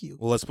 fuck you.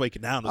 Well, let's break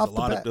it down.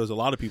 There's a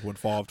lot of people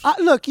involved.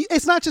 Look,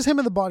 it's not just him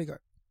and the bodyguard.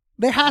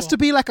 There has to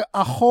be like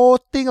a whole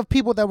thing of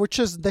people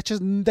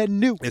that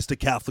knew. It's the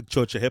Catholic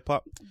Church of hip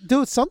hop,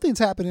 dude. Something's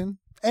happening,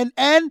 and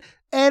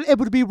it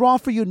would be wrong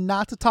for you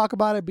not to talk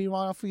about it. It'd be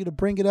wrong for you to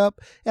bring it up.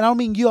 And I don't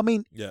mean you. I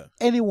mean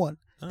anyone.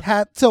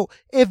 So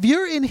if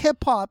you're in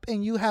hip hop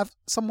and you have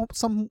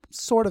some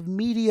sort of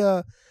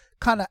media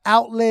kind of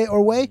outlet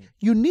or way,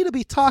 you need to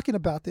be talking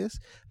about this,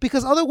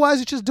 because otherwise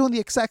you're just doing the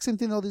exact same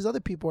thing all these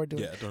other people are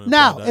doing.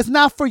 Now, it's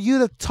not for you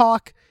to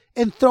talk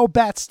and throw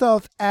bad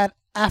stuff at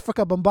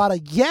Africa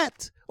Bambaataa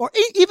yet, or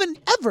even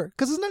ever,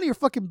 because it's none of your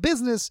fucking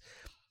business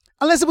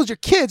unless it was your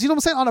kids, you know what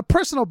I'm saying, on a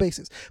personal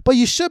basis. But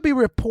you should be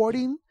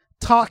reporting,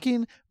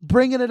 talking,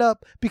 bringing it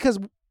up, because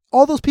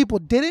all those people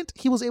didn't.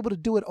 He was able to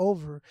do it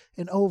over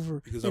and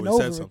over and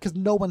over because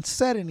no one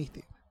said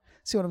anything.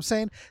 See what I'm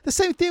saying? The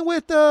same thing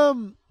with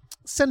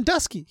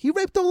Sandusky. He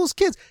raped all those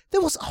kids.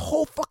 There was a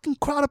whole fucking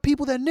crowd of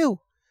people that knew.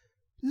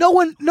 No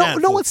one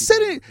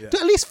said anything.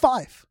 At least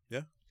 5.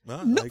 Yeah.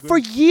 For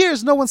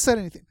years, no one said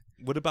anything.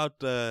 What about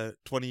the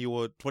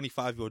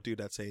 25-year-old dude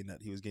that's saying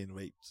that he was getting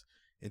raped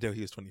until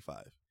he was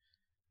 25?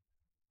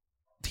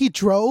 He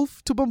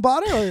drove to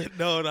Bambaataa? Or?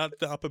 No, not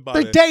Bambaataa.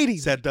 They're dating.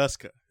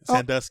 Sandusky.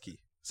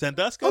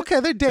 Okay,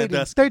 they're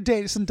dating. They're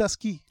dating.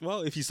 Sandusky.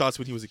 Well, if he starts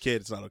when he was a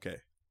kid, it's not okay.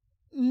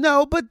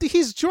 No. but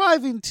he's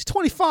driving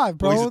 25,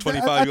 bro. He's a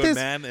 25-year-old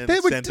man, and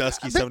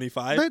Sandusky's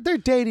 75. They're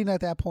dating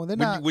at that point. They're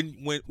not.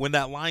 When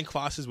that line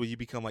crosses where you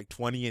become like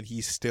 20 and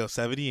he's still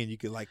 70, and you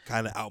can like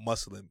kind of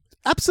outmuscle him.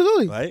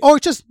 Absolutely, right? Or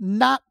just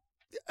not.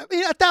 I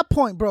mean, at that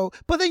point, bro.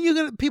 But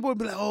then people will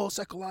be like, "Oh,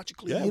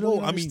 psychologically, yeah, you don't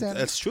well, understand." I mean,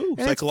 that's true.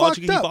 And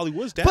Psychologically, he probably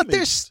was damaged. But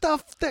there's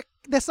stuff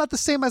that's not the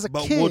same as a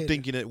but kid. we're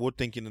thinking it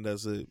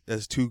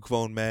as two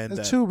grown men,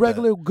 as two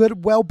regular,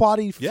 good,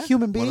 well-bodied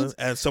human beings,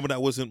 and someone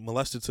that wasn't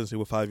molested since they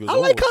were 5 years I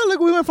old. like how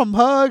we went from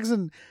hugs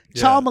and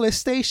child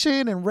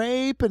molestation and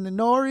rape and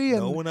nori. And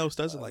no one else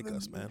does it like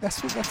us, man.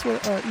 That's what Each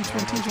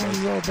One Teach One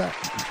is all about.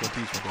 Each One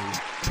Teach One,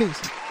 baby.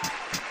 Peace.